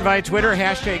also weigh in via Twitter,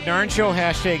 hashtag Narn Show,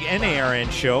 hashtag NARN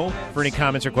Show, for any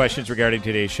comments or questions regarding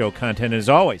today's show content. And as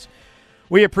always,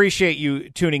 we appreciate you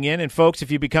tuning in. And folks,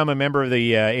 if you become a member of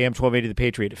the AM 1280 The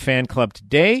Patriot fan club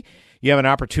today, you have an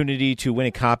opportunity to win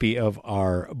a copy of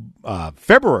our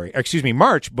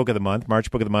March Book of the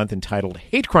Month entitled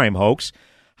Hate Crime Hoax,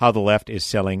 How the Left is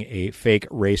Selling a Fake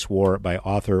Race War by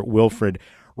author Wilfred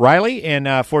Reilly. And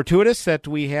fortuitous that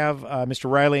we have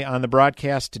Mr. Reilly on the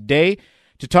broadcast today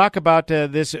to talk about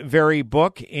this very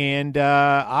book and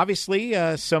obviously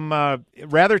some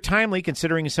rather timely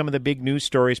considering some of the big news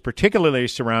stories, particularly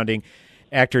surrounding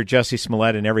actor Jussie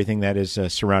Smollett and everything that is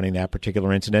surrounding that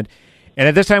particular incident. And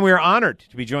at this time, we are honored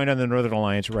to be joined on the Northern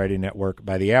Alliance Radio Network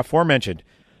by the aforementioned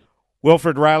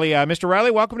Wilfred Reilly. Mr.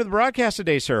 Reilly, welcome to the broadcast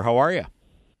today, sir. How are you?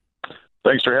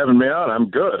 Thanks for having me on. I'm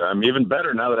good. I'm even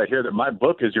better now that I hear that my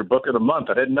book is your book of the month.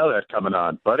 I didn't know that coming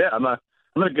on. But yeah,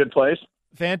 I'm in a good place.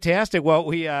 Fantastic. Well,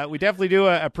 we definitely do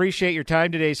appreciate your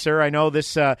time today, sir. I know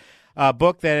this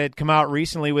book that had come out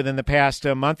recently within the past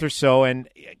month or so, and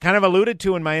kind of alluded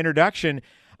to in my introduction.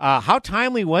 How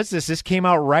timely was this? This came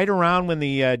out right around when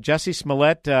the Jussie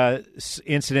Smollett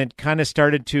incident kind of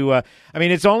started to. I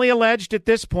mean, it's only alleged at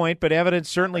this point, but evidence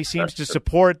certainly seems to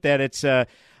support that it's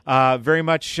very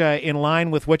much in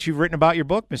line with what you've written about your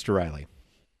book, Mr. Reilly.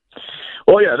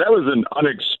 Well, yeah, that was an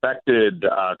unexpected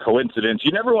coincidence.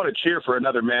 You never want to cheer for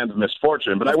another man's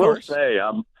misfortune, but I will say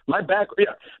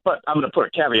but I'm going to put a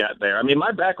caveat there. I mean,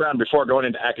 my background before going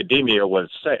into academia was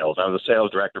sales. I was a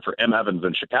sales director for M. Evans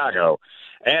in Chicago.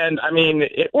 And, I mean,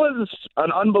 it was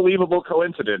an unbelievable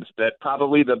coincidence that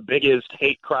probably the biggest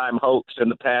hate crime hoax in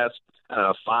the past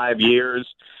 5 years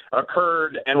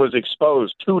occurred and was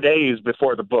exposed 2 days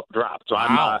before the book dropped. So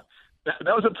wow.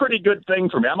 That was a pretty good thing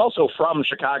for me. I'm also from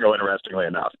Chicago, interestingly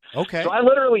enough. Okay. So I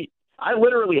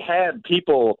literally had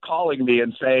people calling me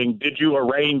and saying, "Did you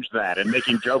arrange that?" and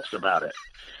making jokes about it.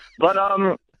 But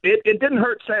it didn't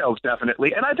hurt sales,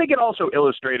 definitely. And I think it also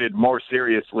illustrated more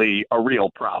seriously a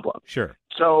real problem. Sure.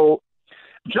 So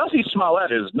Jussie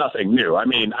Smollett is nothing new. I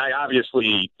mean, I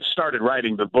obviously started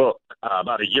writing the book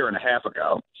about a year and a half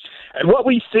ago. And what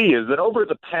we see is that over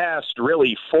the past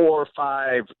really 4,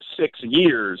 5, 6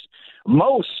 years,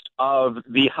 most of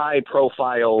the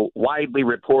high-profile, widely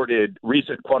reported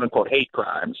recent quote-unquote hate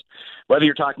crimes, whether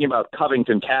you're talking about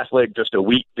Covington Catholic just a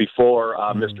week before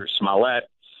Mr. Smollett,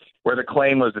 where the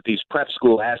claim was that these prep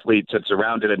school athletes had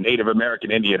surrounded a Native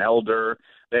American Indian elder.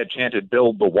 They had chanted,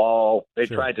 "Build the wall." They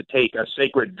tried to take a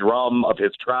sacred drum of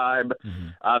his tribe.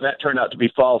 That turned out to be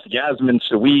false. Yasmin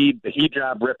Saweed, the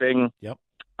hijab ripping. Yep.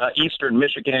 Eastern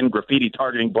Michigan, graffiti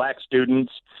targeting black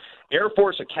students. Air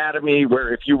Force Academy,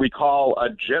 where, if you recall, a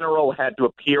general had to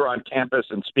appear on campus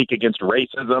and speak against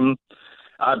racism.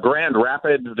 Grand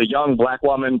Rapids, the young black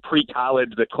woman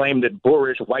pre-college that claimed that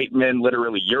boorish white men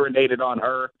literally urinated on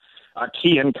her.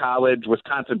 Kean College,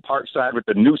 Wisconsin Parkside with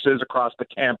the nooses across the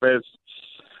campus.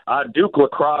 Duke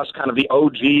Lacrosse, kind of the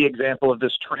OG example of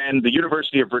this trend. The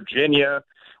University of Virginia,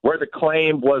 where the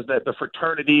claim was that the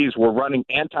fraternities were running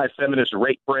anti-feminist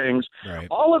rape rings. Right.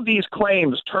 All of these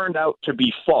claims turned out to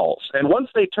be false. And once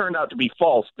they turned out to be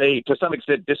false, they, to some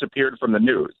extent, disappeared from the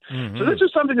news. So this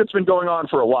is something that's been going on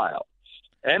for a while.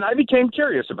 And I became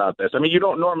curious about this. I mean, you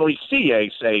don't normally see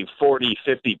a, say, 40,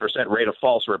 50% rate of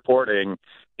false reporting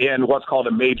in what's called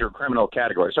a major criminal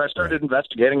category. So I started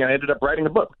investigating, and I ended up writing a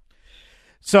book.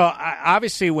 So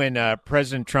obviously when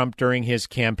President Trump, during his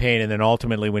campaign and then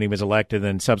ultimately when he was elected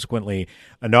and subsequently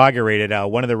inaugurated,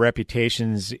 one of the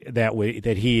reputations that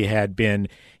he had been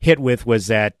hit with was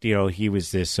that, you know, he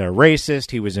was this racist.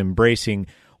 He was embracing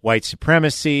white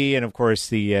supremacy. And, of course,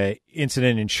 the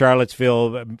incident in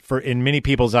Charlottesville, in many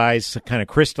people's eyes, kind of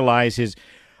crystallized his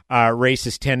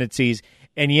racist tendencies.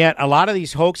 And yet a lot of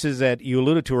these hoaxes that you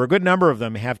alluded to, or a good number of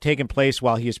them, have taken place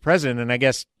while he is president. And I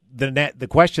guess the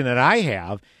question that I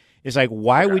have is, like,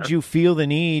 why would you feel the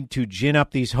need to gin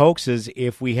up these hoaxes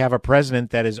if we have a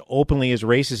president that is openly as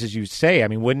racist as you say? I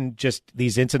mean, wouldn't just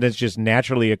these incidents just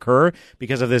naturally occur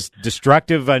because of this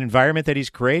destructive environment that he's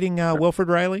creating, Wilfred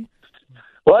Reilly?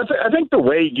 Well, I think the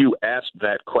way you asked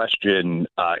that question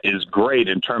is great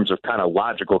in terms of kind of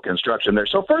logical construction there.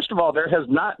 So first of all, there has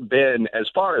not been, as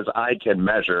far as I can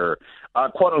measure,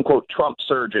 a quote-unquote Trump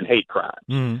surge in hate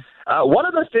crime. One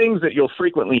of the things that you'll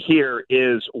frequently hear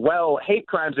is, well, hate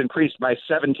crimes increased by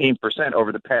 17%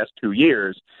 over the past 2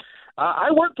 years.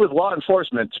 I worked with law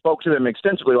enforcement, spoke to them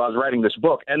extensively while I was writing this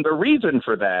book, and the reason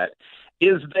for that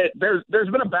is that there's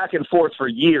been a back and forth for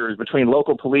years between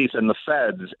local police and the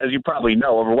feds, as you probably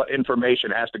know, over what information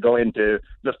has to go into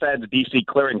the feds' D.C.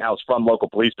 clearinghouse from local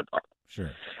police departments. Sure.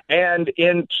 And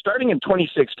starting in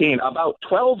 2016, about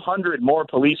 1,200 more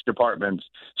police departments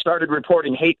started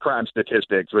reporting hate crime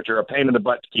statistics, which are a pain in the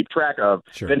butt to keep track of,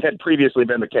 than had previously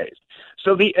been the case.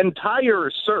 So the entire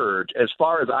surge, as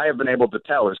far as I have been able to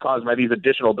tell, is caused by these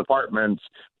additional departments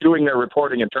doing their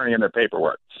reporting and turning in their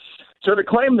paperwork. So the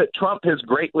claim that Trump has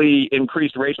greatly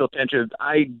increased racial tensions,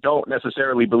 I don't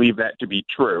necessarily believe that to be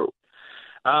true.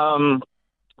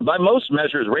 By most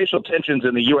measures, racial tensions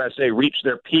in the USA reached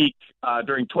their peak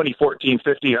during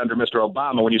 2014-15 under Mr.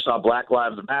 Obama, when you saw Black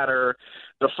Lives Matter,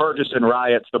 the Ferguson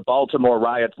riots, the Baltimore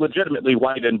riots, legitimately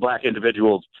white and black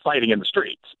individuals fighting in the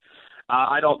streets.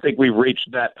 I don't think we've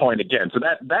reached that point again. So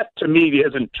that to me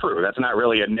isn't true. That's not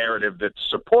really a narrative that's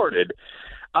supported.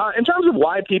 In terms of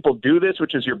why people do this,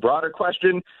 which is your broader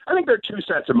question, I think there are two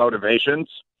sets of motivations.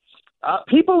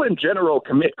 People in general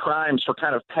commit crimes for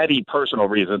kind of petty personal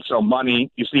reasons. So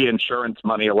money, you see insurance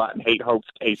money a lot in hate hoax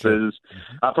cases,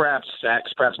 perhaps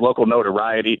sex, perhaps local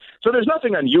notoriety. So there's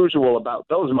nothing unusual about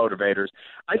those motivators.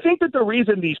 I think that the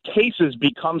reason these cases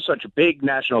become such big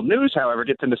national news, however,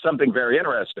 gets into something very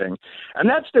interesting. And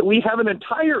that's that we have an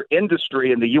entire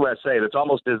industry in the USA that's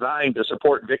almost designed to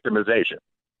support victimization.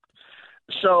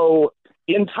 So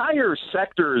entire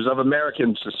sectors of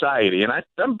American society, and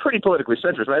I'm pretty politically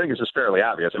centrist, but I think this is fairly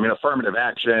obvious. I mean, affirmative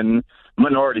action,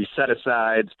 minority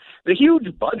set-asides, the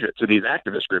huge budgets of these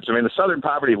activist groups. I mean, the Southern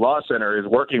Poverty Law Center is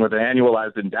working with an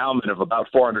annualized endowment of about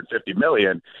 $450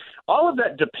 million. All of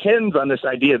that depends on this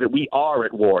idea that we are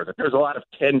at war, that there's a lot of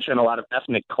tension, a lot of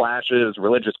ethnic clashes,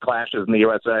 religious clashes in the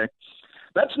USA.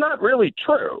 That's not really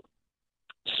true.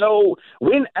 So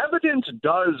when evidence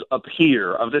does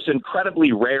appear of this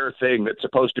incredibly rare thing that's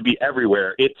supposed to be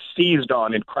everywhere, it's seized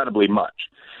on incredibly much.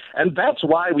 And that's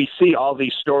why we see all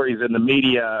these stories in the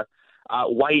media.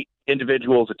 White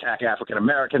individuals attack African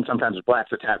Americans, sometimes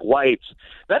blacks attack whites.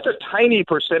 That's a tiny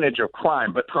percentage of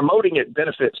crime, but promoting it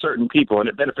benefits certain people, and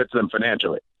it benefits them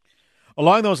financially.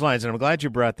 Along those lines, and I'm glad you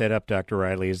brought that up, Dr.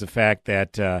 Reilly, is the fact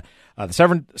that the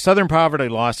Southern Poverty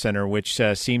Law Center, which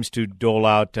seems to dole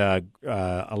out a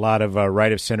lot of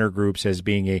right-of-center groups as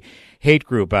being a hate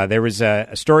group. There was a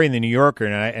story in the New Yorker,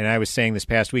 and I was saying this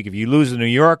past week, if you lose the New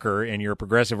Yorker and you're a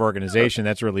progressive organization,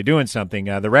 that's really doing something.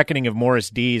 The reckoning of Morris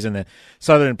Dees and the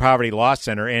Southern Poverty Law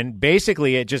Center, and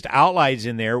basically it just outlines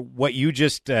in there what you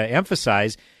just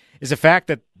emphasized, is the fact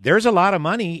that there's a lot of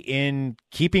money in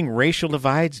keeping racial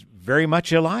divides very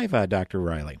much alive, Dr.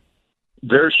 Reilly.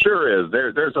 There sure is.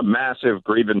 There's a massive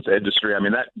grievance industry. I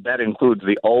mean, that includes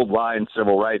the old line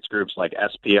civil rights groups like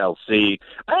SPLC.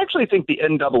 I actually think the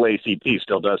NAACP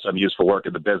still does some useful work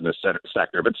in the business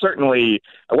sector, but certainly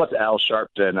what's Al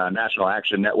Sharpton, National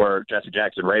Action Network, Jesse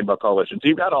Jackson Rainbow Coalition. So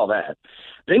you've got all that.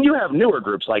 Then you have newer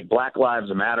groups like Black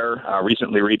Lives Matter,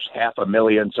 recently reached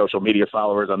 500,000 social media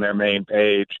followers on their main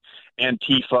page.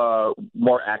 Antifa,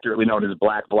 more accurately known as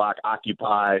Black Bloc,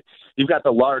 Occupy. You've got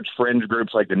the large fringe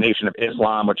groups like the Nation of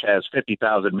Islam, which has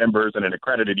 50,000 members and an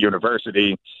accredited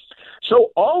university.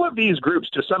 So all of these groups,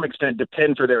 to some extent,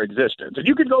 depend for their existence. And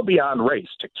you could go beyond race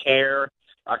to CARE,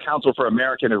 Council for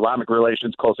American Islamic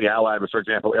Relations, closely allied with, for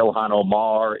example, Ilhan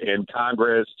Omar in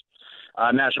Congress,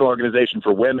 National Organization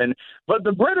for Women. But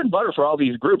the bread and butter for all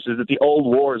these groups is that the old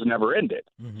wars never ended.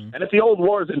 Mm-hmm. And if the old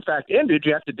wars, in fact, ended,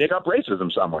 you have to dig up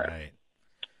racism somewhere. Right.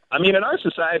 I mean, in our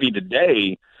society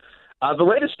today, the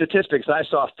latest statistics I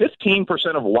saw,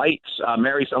 15% of whites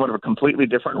marry someone of a completely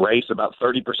different race, about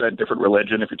 30% different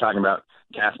religion, if you're talking about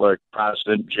Catholic,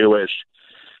 Protestant, Jewish.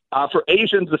 For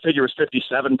Asians, the figure is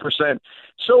 57%.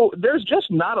 So there's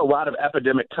just not a lot of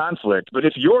epidemic conflict. But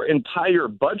if your entire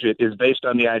budget is based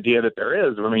on the idea that there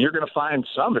is, I mean, you're going to find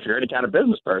some if you're any kind of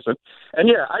business person. And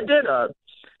yeah, I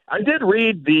did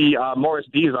read the Morris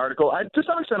Dees article. To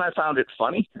some extent, I found it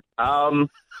funny.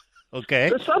 Okay.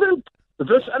 And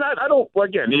I don't,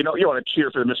 again, you want to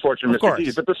cheer for the misfortune of Mr.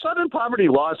 Dees, but the Southern Poverty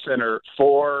Law Center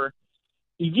for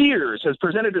years has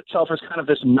presented itself as kind of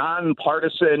this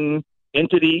nonpartisan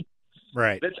entity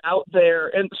that's out there.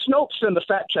 And Snopes and the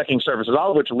fact-checking services,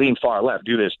 all of which lean far left,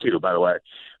 do this too, by the way.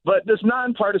 But this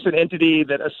nonpartisan entity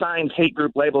that assigns hate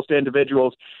group labels to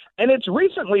individuals, and it's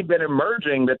recently been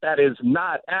emerging that is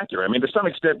not accurate. I mean, to some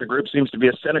extent, the group seems to be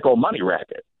a cynical money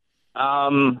racket.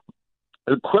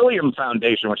 The Quilliam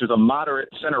Foundation, which is a moderate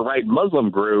center-right Muslim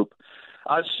group,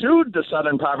 sued the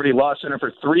Southern Poverty Law Center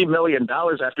for $3 million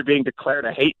after being declared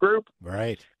a hate group.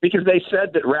 Right. Because they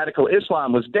said that radical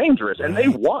Islam was dangerous, and they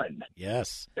won.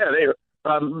 Yes. Yeah,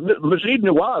 Majid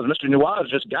Nawaz, Mr. Nawaz,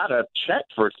 just got a check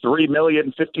for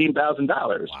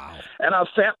 $3,015,000. Wow. And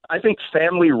I think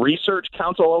Family Research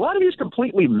Council, a lot of these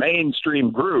completely mainstream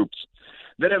groups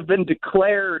that have been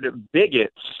declared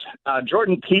bigots.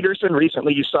 Jordan Peterson,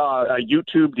 recently you saw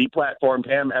YouTube deplatformed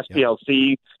him,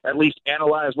 SPLC at least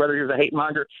analyzed whether he was a hate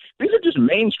monger. These are just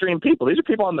mainstream people. These are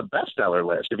people on the bestseller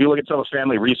list. If you look at some of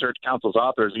Family Research Council's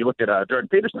authors, you look at Jordan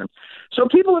Peterson. So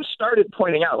people have started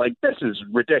pointing out, like, this is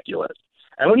ridiculous.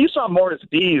 And when you saw Morris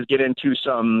Dees get into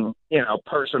some,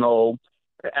 personal,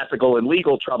 ethical, and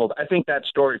legal troubles, I think that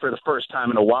story for the first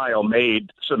time in a while made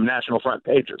some national front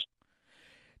pages.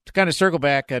 To kind of circle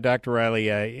back, Dr.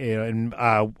 Reilly,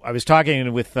 I was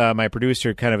talking with my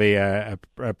producer, kind of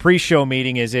a pre-show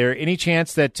meeting. Is there any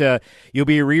chance that you'll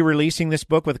be re-releasing this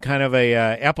book with kind of a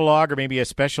epilogue or maybe a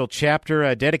special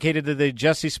chapter dedicated to the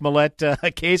Jussie Smollett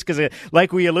case? Because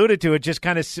like we alluded to, it just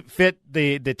kind of fit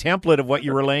the template of what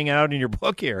you were laying out in your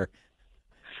book here.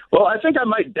 Well, I think I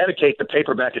might dedicate the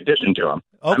paperback edition to him.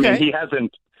 Okay. I mean,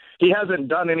 he hasn't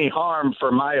done any harm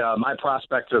for my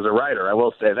prospects as a writer. I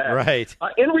will say that. Right.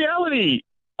 In reality,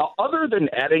 other than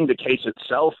adding the case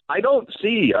itself, I don't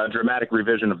see a dramatic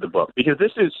revision of the book because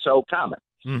this is so common.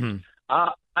 Mm-hmm.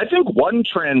 I think one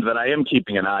trend that I am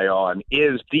keeping an eye on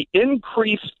is the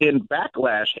increase in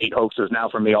backlash hate hoaxes now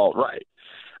from the alt-right.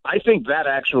 I think that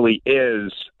actually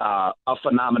is a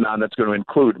phenomenon that's going to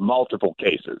include multiple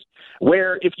cases,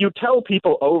 where if you tell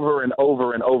people over and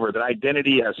over and over that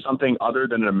identity as something other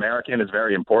than an American is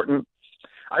very important,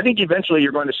 I think eventually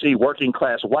you're going to see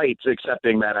working-class whites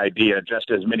accepting that idea just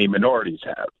as many minorities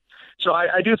have. So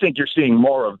I do think you're seeing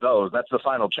more of those. That's the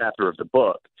final chapter of the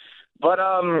book. But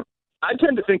I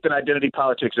tend to think that identity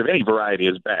politics of any variety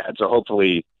is bad, so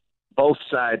hopefully both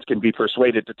sides can be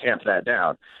persuaded to tamp that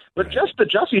down. But just the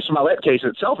Jussie Smollett case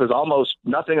itself is almost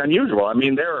nothing unusual. I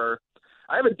mean, I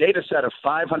have a data set of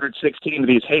 516 of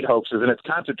these hate hoaxes, and it's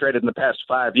concentrated in the past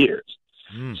 5 years.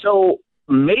 So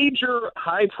major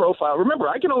high-profile, remember,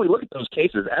 I can only look at those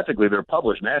cases ethically. They're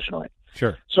published nationally.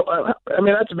 Sure. So, I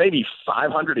mean, that's maybe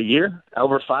 500 a year.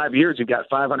 Over 5 years, you've got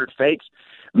 500 fakes.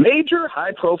 Major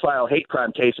high-profile hate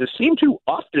crime cases seem to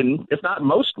often, if not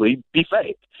mostly, be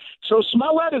fake. So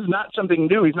Smollett is not something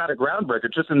new. He's not a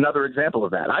groundbreaker. Just another example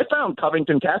of that. I found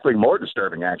Covington Catholic more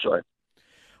disturbing, actually.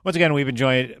 Once again, we've been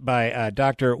joined by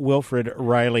Dr. Wilfred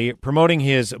Reilly promoting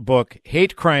his book,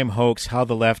 Hate Crime Hoax, How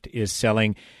the Left is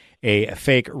Selling a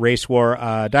Fake Race War.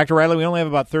 Dr. Reilly, we only have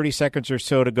about 30 seconds or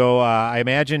so to go. I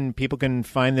imagine people can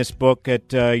find this book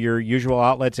at your usual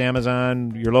outlets,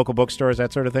 Amazon, your local bookstores,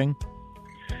 that sort of thing?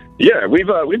 Yeah, we've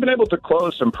been able to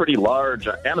close some pretty large.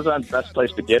 Amazon's the best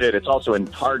place to get it. It's also in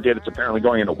Target. It's apparently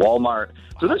going into Walmart.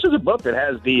 So this is a book that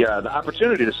has the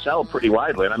opportunity to sell pretty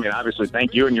widely. And I mean, obviously,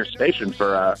 thank you and your station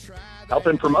for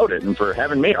helping promote it and for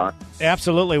having me on.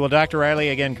 Absolutely. Well, Dr. Reilly,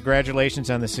 again, congratulations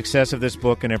on the success of this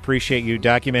book, and I appreciate you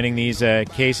documenting these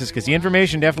cases because the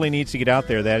information definitely needs to get out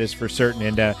there. That is for certain.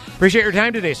 And appreciate your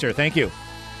time today, sir. Thank you.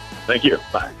 Thank you.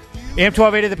 Bye. AM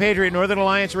 1280 The Patriot, Northern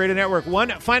Alliance Radio Network. One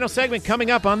final segment coming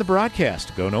up on the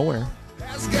broadcast. Go nowhere.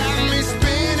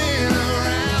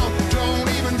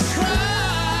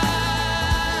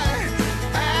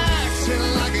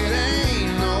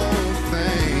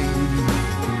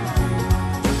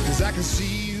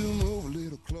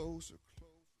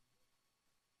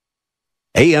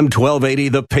 AM 1280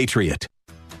 The Patriot.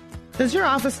 Does your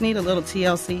office need a little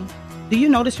TLC? Do you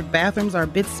notice your bathrooms are a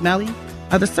bit smelly?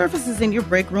 Are the surfaces in your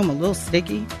break room a little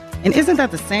sticky? And isn't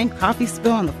that the same coffee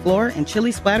spill on the floor and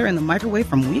chili splatter in the microwave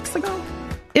from weeks ago?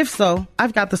 If so,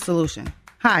 I've got the solution.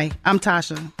 Hi, I'm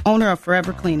Tasha, owner of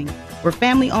Forever Cleaning. We're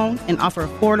family-owned and offer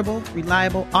affordable,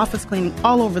 reliable office cleaning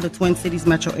all over the Twin Cities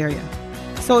metro area.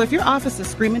 So if your office is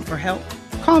screaming for help,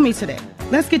 call me today.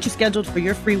 Let's get you scheduled for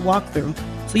your free walkthrough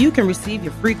so you can receive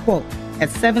your free quote at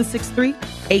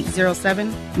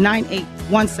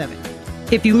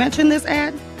 763-807-9817. If you mention this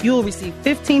ad, you will receive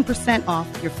 15% off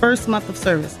your first month of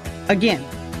service. Again,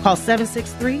 call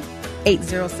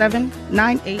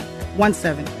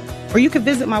 763-807-9817. Or you can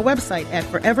visit my website at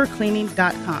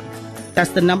forevercleaning.com.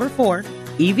 That's the number 4,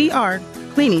 EVR,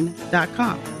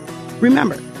 cleaning.com.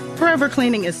 Remember, Forever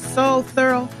Cleaning is so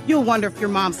thorough, you'll wonder if your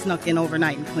mom snuck in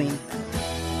overnight and cleaned.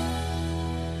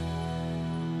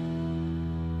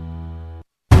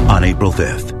 On April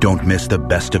 5th, don't miss The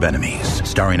Best of Enemies,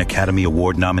 starring Academy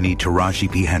Award nominee Taraji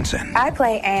P. Henson. I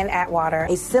play Ann Atwater,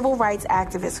 a civil rights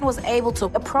activist who was able to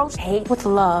approach hate with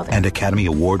love. And Academy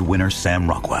Award winner Sam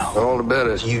Rockwell. All the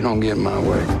better is you don't get in my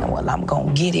way. Well, I'm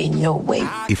going to get in your way.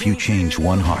 If you change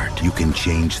one heart, you can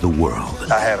change the world.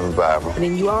 I have a Bible. And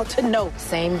then you ought to know,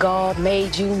 same God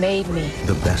made you, made me.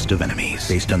 The Best of Enemies,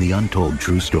 based on the untold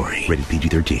true story. Rated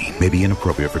PG-13. May be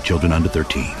inappropriate for children under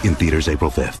 13. In theaters April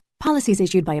 5th. Policies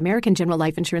issued by American General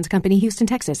Life Insurance Company, Houston,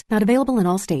 Texas. Not available in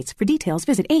all states. For details,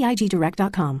 visit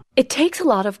AIGdirect.com. It takes a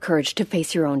lot of courage to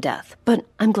face your own death, but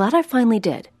I'm glad I finally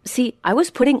did. See, I was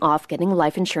putting off getting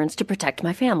life insurance to protect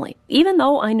my family, even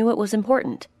though I knew it was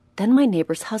important. Then my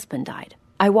neighbor's husband died.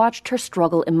 I watched her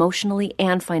struggle emotionally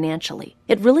and financially.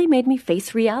 It really made me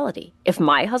face reality. If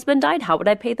my husband died, how would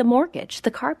I pay the mortgage,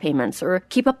 the car payments, or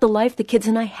keep up the life the kids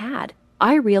and I had?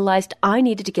 I realized I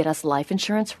needed to get us life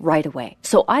insurance right away.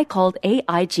 So I called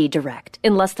AIG Direct.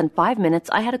 In less than 5 minutes,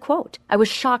 I had a quote. I was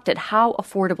shocked at how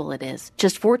affordable it is.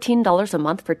 Just $14 a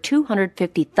month for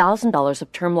 $250,000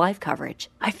 of term life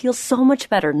coverage. I feel so much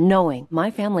better knowing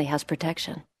my family has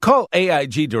protection. Call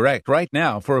AIG Direct right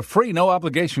now for a free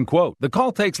no-obligation quote. The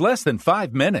call takes less than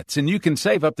 5 minutes, and you can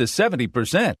save up to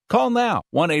 70%. Call now,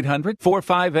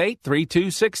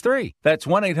 1-800-458-3263. That's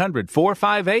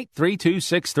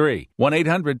 1-800-458-3263.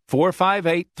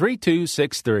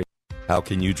 1-800-458-3263. How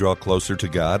can you draw closer to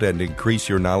God and increase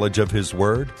your knowledge of His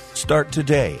Word? Start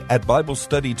today at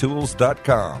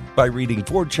BibleStudyTools.com. By reading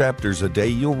 4 chapters a day,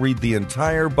 you'll read the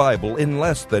entire Bible in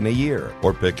less than a year.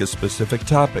 Or pick a specific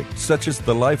topic, such as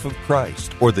the life of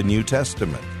Christ or the New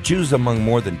Testament. Choose among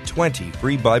more than 20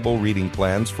 free Bible reading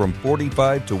plans from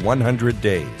 45 to 100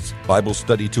 days.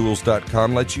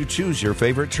 BibleStudyTools.com lets you choose your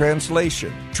favorite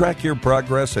translation. Track your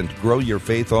progress and grow your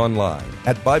faith online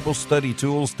at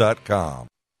BibleStudyTools.com.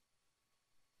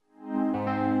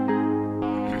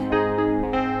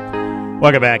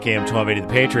 Welcome back, AM 1280 The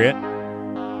Patriot.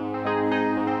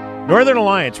 Northern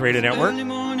Alliance Radio Network.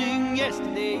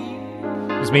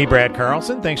 It's me, Brad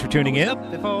Carlson. Thanks for tuning in.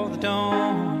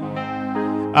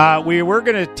 We were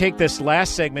going to take this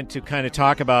last segment to kind of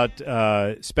talk about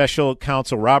Special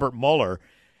Counsel Robert Mueller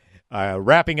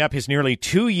wrapping up his nearly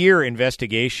 2-year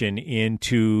investigation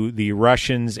into the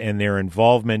Russians and their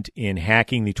involvement in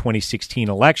hacking the 2016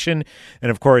 election.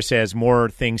 And, of course, as more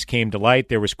things came to light,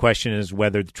 there was question as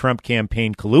whether the Trump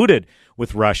campaign colluded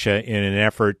with Russia in an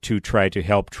effort to try to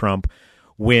help Trump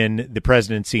win the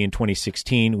presidency in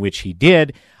 2016, which he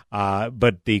did.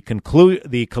 But the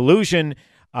collusion,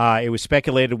 it was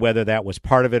speculated whether that was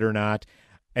part of it or not.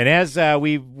 And as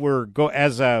we were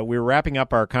wrapping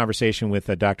up our conversation with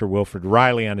Dr. Wilfred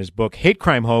Reilly on his book Hate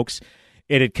Crime Hoax,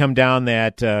 it had come down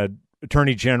that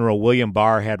Attorney General William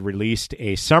Barr had released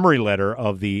a summary letter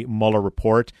of the Mueller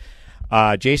report.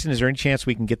 Jason, is there any chance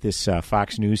we can get this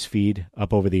Fox News feed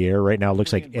up over the air right now? It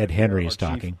looks like Ed Henry is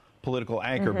talking. Political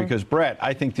anchor, because Brett,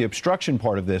 I think the obstruction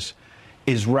part of this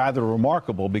is rather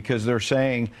remarkable, because they're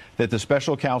saying that the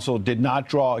special counsel did not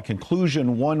draw a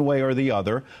conclusion one way or the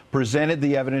other, presented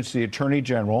the evidence to the Attorney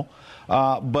General,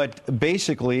 but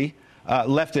basically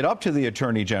left it up to the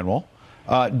Attorney General,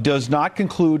 does not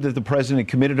conclude that the president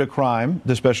committed a crime,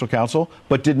 the special counsel,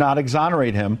 but did not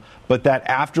exonerate him, but that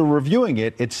after reviewing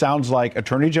it, it sounds like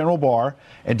Attorney General Barr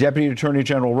and Deputy Attorney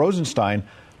General Rosenstein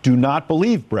do not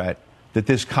believe, Brett, that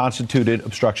this constituted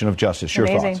obstruction of justice. Your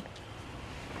thoughts?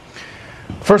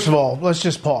 First of all, let's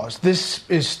just pause. This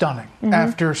is stunning.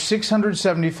 After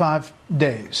 675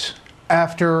 days,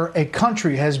 after a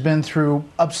country has been through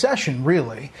obsession,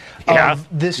 really, of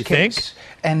this case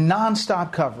and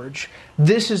nonstop coverage,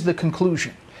 this is the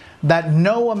conclusion, that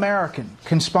no American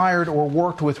conspired or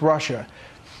worked with Russia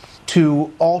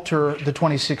to alter the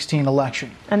 2016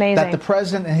 election. Amazing. That the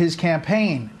president and his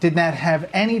campaign did not have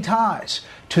any ties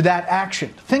to that action.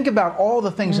 Think about all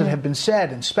the things that have been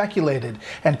said and speculated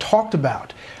and talked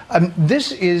about.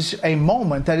 This is a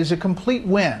moment that is a complete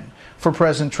win for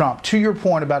President Trump. To your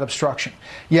point about obstruction,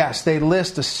 yes, they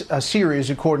list a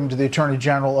series, according to the Attorney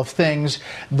General, of things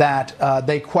that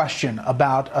they question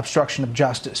about obstruction of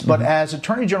justice. But as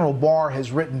Attorney General Barr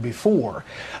has written before,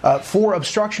 for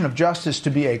obstruction of justice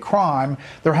to be a crime,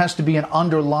 there has to be an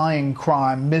underlying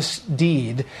crime,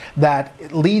 misdeed,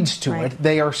 that leads to it.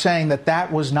 They are saying that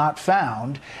that was not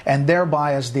found, and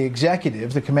thereby, as the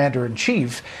executive, the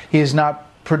commander-in-chief, he is not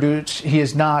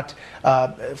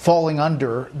falling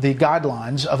under the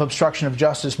guidelines of obstruction of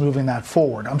justice moving that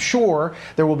forward. I'm sure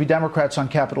there will be Democrats on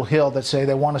Capitol Hill that say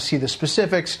they want to see the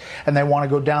specifics and they want to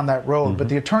go down that road. But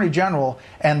the Attorney General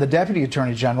and the Deputy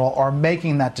Attorney General are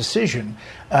making that decision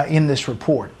in this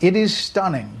report. It is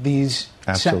stunning, these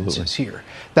sentences here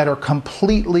that are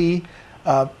completely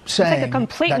saying like a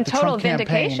complete that and the total Trump campaign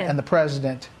vindication. and the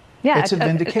president, Yeah, it's a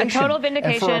vindication. A total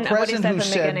vindication and for a of what he said president from the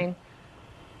who beginning.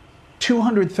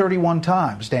 231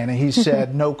 times, Dana, he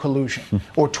said no collusion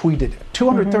or tweeted it.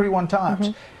 231 times.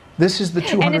 This is the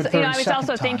 232nd I was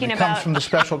also thinking it about comes from the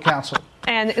special counsel.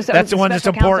 And so that's the one that's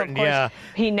special counsel, important, of course,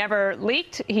 he never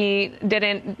leaked. He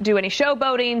didn't do any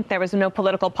showboating. There was no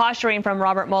political posturing from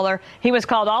Robert Mueller. He was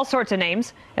called all sorts of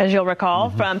names, as you'll recall,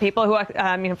 from people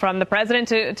who, from the president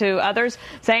to others,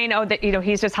 saying, oh, that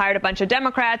he's just hired a bunch of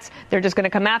Democrats. They're just going to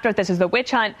come after it. This is the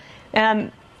witch hunt.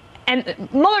 And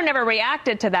Mueller never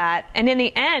reacted to that. And in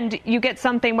the end, you get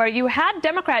something where you had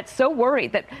Democrats so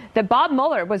worried that Bob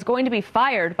Mueller was going to be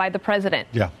fired by the president.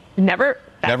 Yeah. Never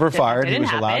fired. He didn't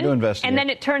was allowed happen. to investigate. And then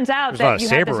it turns out that you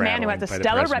have this man who has a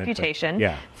stellar reputation,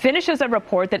 finishes a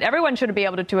report that everyone should be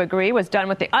able to agree was done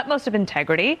with the utmost of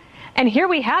integrity. And here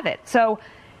we have it. So,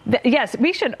 yes,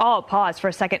 we should all pause for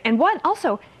a second. And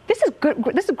also, this is good.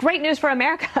 This is great news for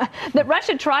America that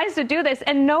Russia tries to do this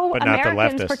and no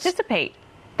Americans participate.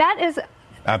 That is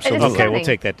absolutely okay. We'll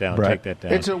take that down. Right. Take that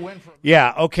down. It's a win for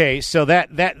Okay. So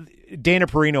that Dana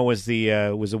Perino was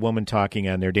the woman talking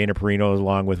on there. Dana Perino,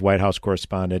 along with White House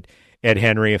correspondent Ed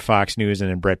Henry of Fox News, and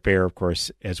then Brett Baer, of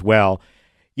course, as well.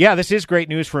 Yeah, this is great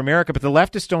news for America, but the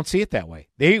leftists don't see it that way.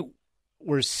 They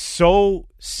were so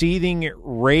seething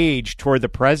rage toward the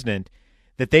president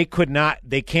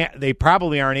that they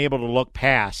probably aren't able to look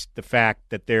past the fact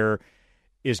that there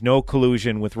is no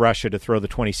collusion with Russia to throw the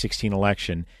 2016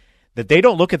 election, that they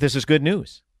don't look at this as good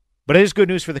news. But it is good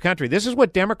news for the country. This is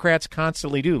what Democrats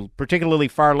constantly do, particularly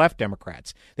far-left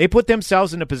Democrats. They put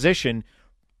themselves in a position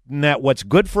that what's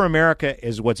good for America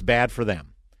is what's bad for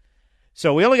them.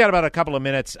 So we only got about a couple of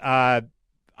minutes. I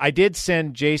did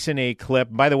send Jason a clip.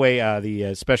 By the way,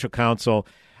 the special counsel,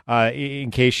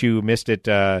 in case you missed it,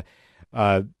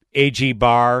 A.G.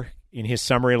 Barr, in his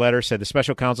summary letter, said the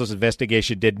special counsel's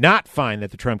investigation did not find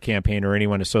that the Trump campaign or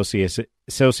anyone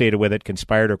associated with it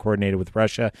conspired or coordinated with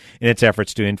Russia in its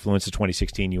efforts to influence the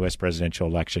 2016 U.S. presidential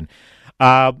election.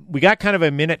 We got kind of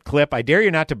a minute clip. I dare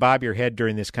you not to bob your head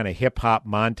during this kind of hip-hop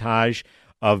montage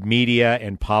of media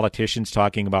and politicians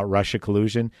talking about Russia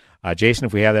collusion. Jason,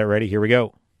 if we have that ready, here we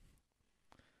go.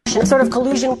 Sort of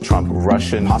collusion.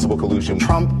 Trump-Russian possible collusion.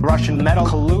 Trump-Russian metal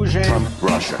collusion.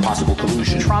 Trump-Russia possible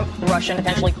collusion. Trump-Russian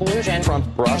potentially collusion.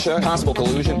 Trump-Russia possible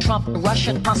collusion.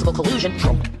 Trump-Russian possible collusion.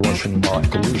 Trump-Russian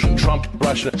bot collusion.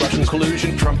 Trump-Russian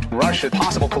collusion. Trump-Russia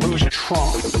possible collusion.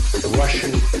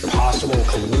 Trump-Russian possible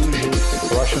collusion.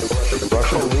 Russian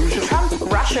collusion.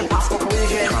 Trump-Russian possible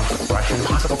collusion. Trump-Russian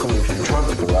possible collusion.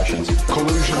 Trump-Russians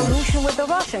collusion. Collusion with the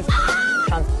Russians.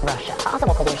 Trump-Russia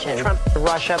possible collusion.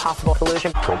 Trump-Russia possible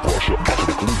collusion. Trump-Russia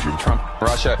possible collusion.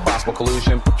 Trump-Russia possible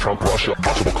collusion. Trump-Russia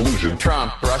possible collusion.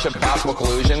 Trump-Russia possible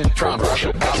collusion.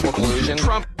 Trump-Russia possible collusion.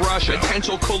 Trump-Russia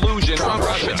potential collusion.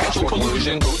 Trump-Russia potential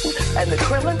collusion. And the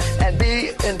Kremlin and be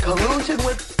in collusion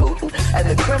with Putin. And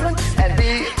the Kremlin and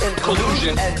be in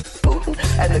collusion. And Putin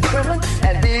and the Kremlin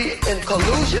and be in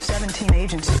collusion. 17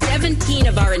 agencies. 17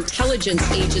 of our intelligence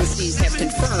agencies have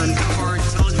confirmed. Our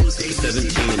intelligence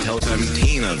agencies.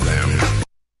 17 of them.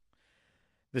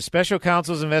 The special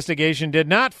counsel's investigation did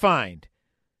not find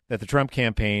that the Trump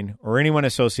campaign or anyone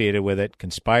associated with it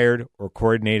conspired or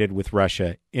coordinated with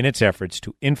Russia in its efforts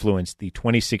to influence the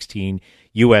 2016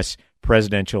 U.S.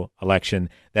 presidential election.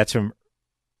 That's from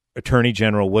Attorney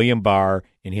General William Barr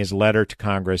in his letter to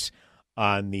Congress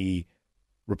on the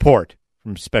report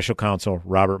from special counsel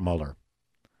Robert Mueller.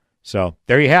 So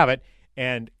there you have it.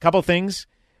 And a couple things.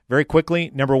 Very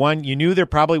quickly, number one, you knew there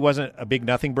probably wasn't a big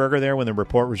nothing burger there when the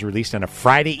report was released on a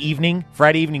Friday evening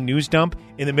news dump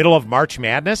in the middle of March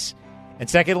Madness. And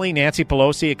secondly, Nancy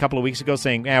Pelosi a couple of weeks ago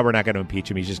saying, we're not going to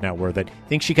impeach him. He's just not worth it.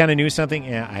 Think she kind of knew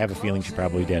something? I have a feeling she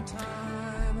probably did.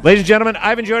 Ladies and gentlemen,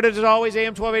 I've enjoyed it as always. AM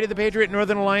 1280 The Patriot,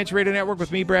 Northern Alliance Radio Network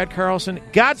with me, Brad Carlson.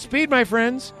 Godspeed, my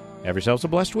friends. Have yourselves a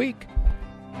blessed week.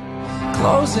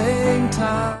 Closing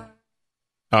time.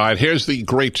 All right, here's the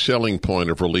great selling point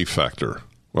of Relief Factor.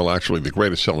 Well, actually, the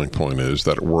greatest selling point is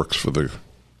that it works for the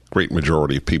great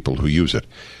majority of people who use it.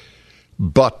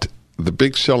 But the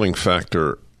big selling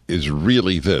factor is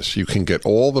really this. You can get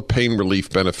all the pain relief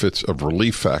benefits of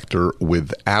Relief Factor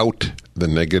without the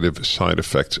negative side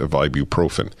effects of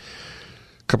ibuprofen. A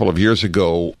couple of years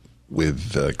ago,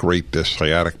 with great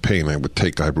sciatic pain, I would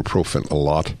take ibuprofen a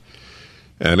lot,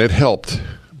 and it helped,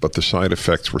 but the side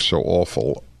effects were so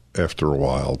awful after a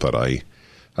while that I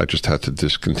just had to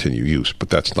discontinue use. But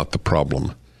that's not the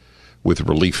problem with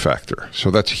Relief Factor.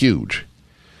 So that's huge.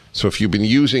 So if you've been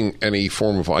using any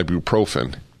form of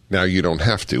ibuprofen, now you don't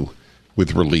have to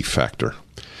with Relief Factor.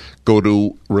 Go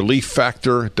to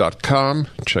relieffactor.com,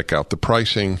 check out the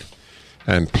pricing,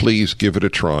 and please give it a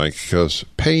try because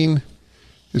pain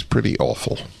is pretty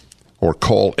awful. Or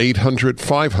call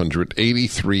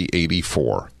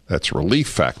 800-500-8384. That's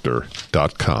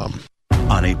relieffactor.com.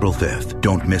 On April 5th,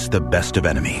 don't miss The Best of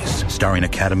Enemies, starring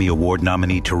Academy Award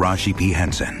nominee Taraji P.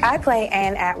 Henson. I play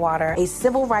Ann Atwater, a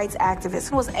civil rights activist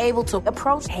who was able to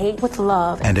approach hate with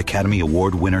love. And Academy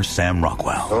Award winner Sam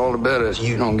Rockwell. All the better is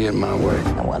you don't get in my way.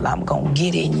 Well, I'm going to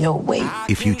get in your way.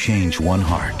 If you change one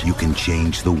heart, you can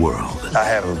change the world. I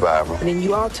have a Bible. And then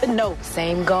you ought to know,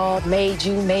 same God made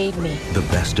you, made me. The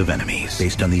Best of Enemies,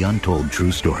 based on the untold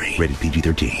true story. Rated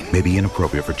PG-13. May be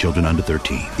inappropriate for children under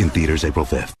 13. In theaters April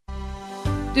 5th.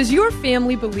 Does your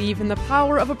family believe in the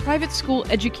power of a private school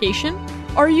education?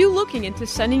 Are you looking into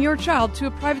sending your child to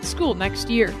a private school next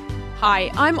year? Hi,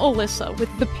 I'm Alyssa with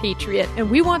The Patriot, and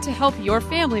we want to help your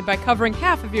family by covering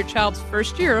half of your child's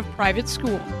first year of private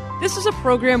school. This is a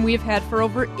program we have had for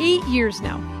over 8 years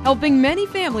now, helping many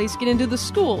families get into the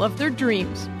school of their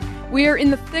dreams. We are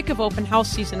in the thick of open house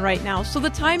season right now, so the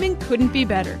timing couldn't be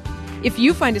better. If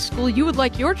you find a school you would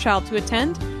like your child to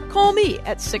attend, call me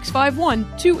at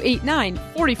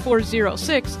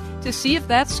 651-289-4406 to see if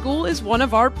that school is one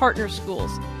of our partner schools.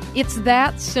 It's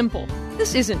that simple.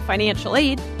 This isn't financial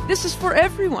aid. This is for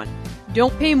everyone.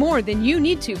 Don't pay more than you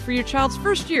need to for your child's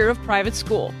first year of private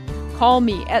school. Call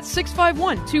me at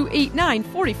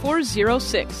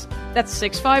 651-289-4406. That's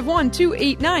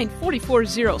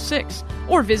 651-289-4406.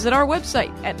 Or visit our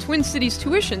website at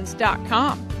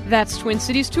TwinCitiesTuitions.com. That's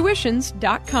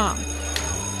TwinCitiesTuitions.com.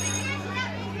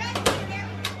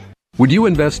 Would you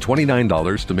invest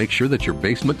 $29 to make sure that your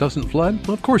basement doesn't flood?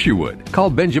 Well, of course you would.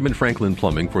 Call Benjamin Franklin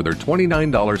Plumbing for their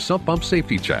 $29 sump pump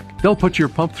safety check. They'll put your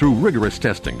pump through rigorous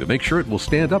testing to make sure it will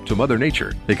stand up to Mother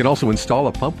Nature. They can also install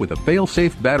a pump with a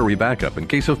fail-safe battery backup in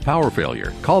case of power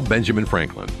failure. Call Benjamin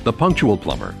Franklin, the punctual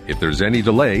plumber. If there's any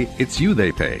delay, it's you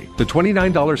they pay. The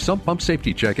 $29 sump pump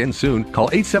safety check ends soon. Call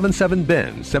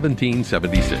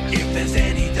 877-BEN-1776. If there's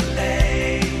any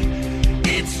delay,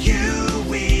 it's you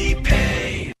we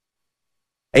pay.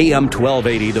 AM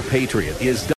 1280, The Patriot,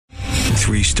 is...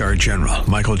 Three-star General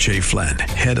Michael J. Flynn,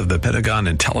 head of the Pentagon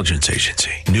Intelligence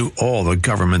Agency, knew all the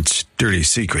government's dirty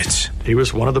secrets. He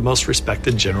was one of the most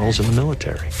respected generals in the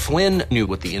military. Flynn knew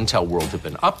what the intel world had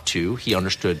been up to. He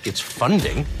understood its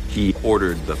funding. He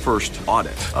ordered the first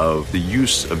audit of the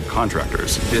use of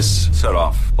contractors. This set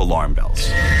off alarm bells.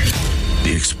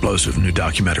 The explosive new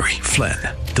documentary, Flynn,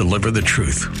 Deliver the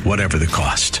Truth, Whatever the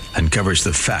Cost, uncovers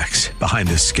the facts behind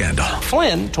this scandal.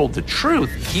 Flynn told the truth.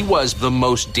 He was the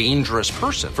most dangerous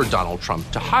person for Donald Trump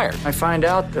to hire. I find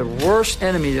out the worst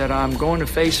enemy that I'm going to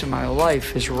face in my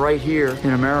life is right here in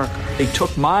America. They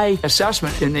took my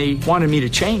assessment and they wanted me to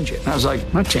change it. And I was like,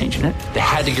 I'm not changing it. They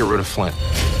had to get rid of Flynn.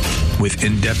 With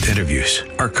in-depth interviews,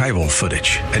 archival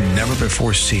footage, and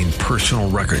never-before-seen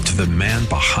personal records of the man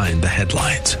behind the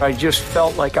headlines. I just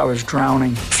felt like I was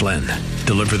drowning. Flynn,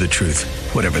 Deliver the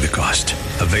Truth, Whatever the Cost.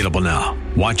 Available now.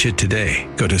 Watch it today.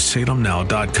 Go to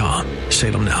salemnow.com.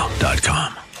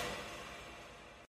 salemnow.com.